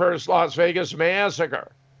October 1st Las Vegas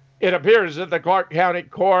massacre. It appears that the Clark County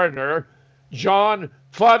coroner, John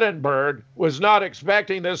Fudenberg, was not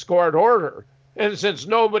expecting this court order, and since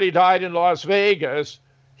nobody died in Las Vegas,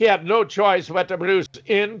 he had no choice but to produce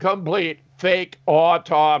incomplete fake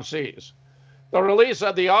autopsies. The release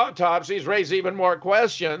of the autopsies raised even more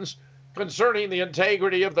questions concerning the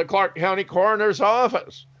integrity of the Clark County Coroner's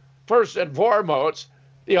Office. First and foremost,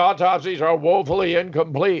 the autopsies are woefully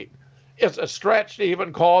incomplete. It's a stretch to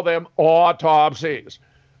even call them autopsies.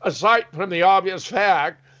 Aside from the obvious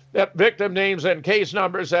fact that victim names and case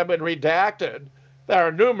numbers have been redacted, there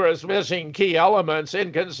are numerous missing key elements,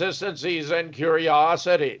 inconsistencies, and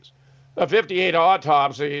curiosities. The 58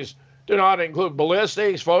 autopsies do not include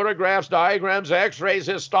ballistics, photographs, diagrams, x-rays,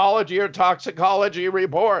 histology, or toxicology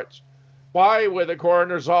reports. Why would the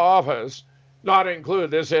coroner's office not include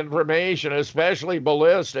this information, especially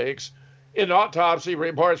ballistics, in autopsy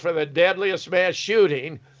reports for the deadliest mass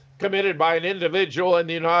shooting committed by an individual in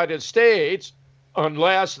the United States,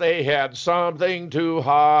 unless they had something to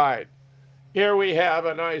hide? Here we have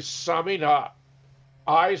a nice summing up.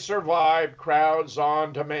 I survived crowds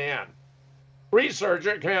on demand.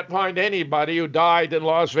 Researcher can't find anybody who died in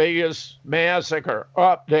Las Vegas massacre.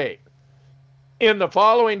 Update. In the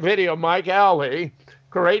following video, Mike Alley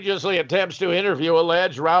courageously attempts to interview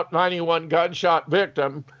alleged Route 91 gunshot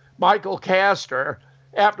victim Michael Castor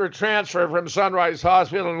after transfer from Sunrise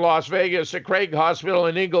Hospital in Las Vegas to Craig Hospital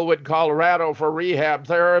in Inglewood, Colorado for rehab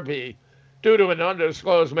therapy due to an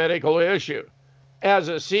undisclosed medical issue. As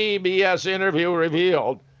a CBS interview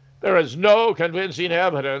revealed, there is no convincing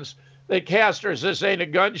evidence that Castor sustained a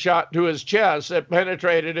gunshot to his chest that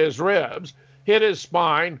penetrated his ribs, hit his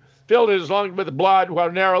spine, filled his lungs with blood while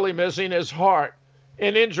narrowly missing his heart.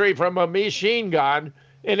 An injury from a machine gun,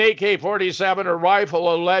 an AK-47 or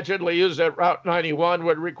rifle allegedly used at Route 91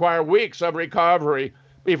 would require weeks of recovery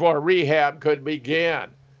before rehab could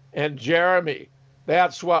begin. And Jeremy,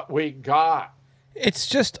 that's what we got. It's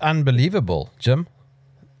just unbelievable, Jim.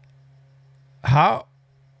 How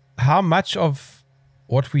much of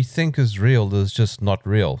what we think is real is just not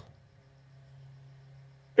real?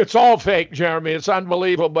 It's all fake, Jeremy. It's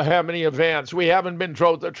unbelievable how many events. We haven't been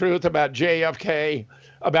told the truth about JFK,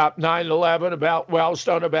 about 9/11, about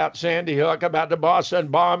Wellstone, about Sandy Hook, about the Boston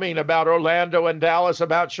bombing, about Orlando and Dallas,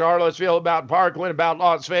 about Charlottesville, about Parkland, about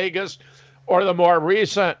Las Vegas, or the more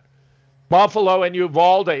recent Buffalo and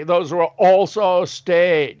Uvalde. Those were also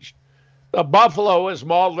staged. The Buffalo was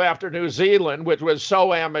modeled after New Zealand, which was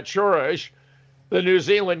so amateurish, the New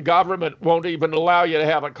Zealand government won't even allow you to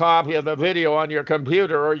have a copy of the video on your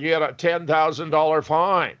computer or you get a $10,000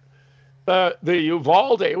 fine. The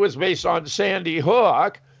Uvalde was based on Sandy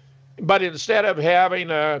Hook, but instead of having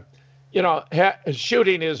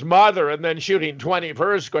shooting his mother and then shooting 20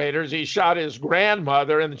 first graders, he shot his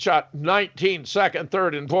grandmother and shot 19 second,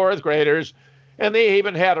 third, and fourth graders. And they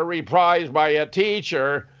even had a reprise by a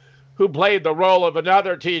teacher who played the role of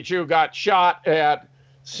another teacher who got shot at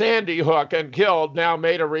Sandy Hook and killed, now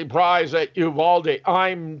made a reprise at Uvalde.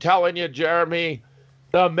 I'm telling you, Jeremy,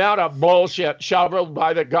 the amount of bullshit shoveled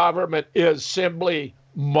by the government is simply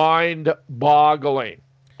mind-boggling.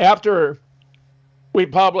 After we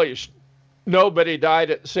published Nobody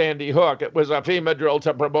Died at Sandy Hook, it was a FEMA drill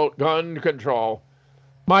to promote gun control,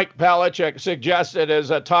 Mike Palachuk suggested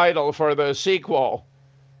as a title for the sequel.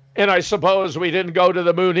 And I suppose we didn't go to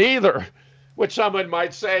the moon either, which someone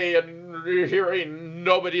might say in hearing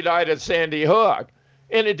Nobody Died at Sandy Hook.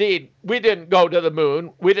 And indeed, we didn't go to the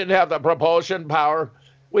moon. We didn't have the propulsion power.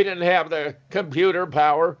 We didn't have the computer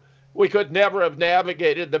power. We could never have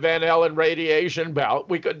navigated the Van Allen radiation belt.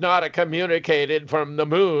 We could not have communicated from the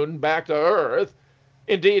moon back to Earth.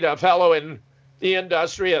 Indeed, a fellow in the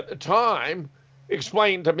industry at the time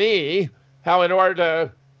explained to me how in order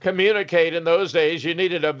to communicate in those days, you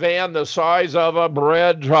needed a van the size of a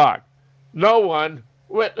bread truck. No one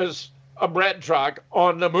witnessed a bread truck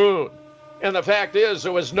on the moon. And the fact is,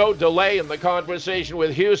 there was no delay in the conversation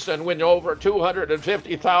with Houston. When over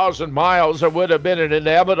 250,000 miles, there would have been an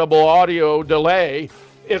inevitable audio delay.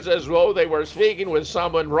 It's as though they were speaking with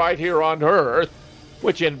someone right here on Earth,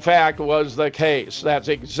 which in fact was the case. That's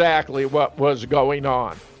exactly what was going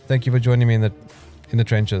on. Thank you for joining me in the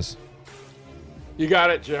trenches. You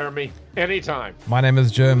got it, Jeremy. Anytime. My name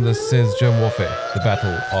is Germ. This is Germ Warfare, the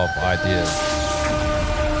battle of ideas.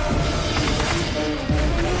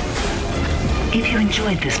 If you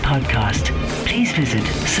enjoyed this podcast, please visit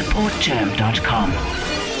supportgerm.com.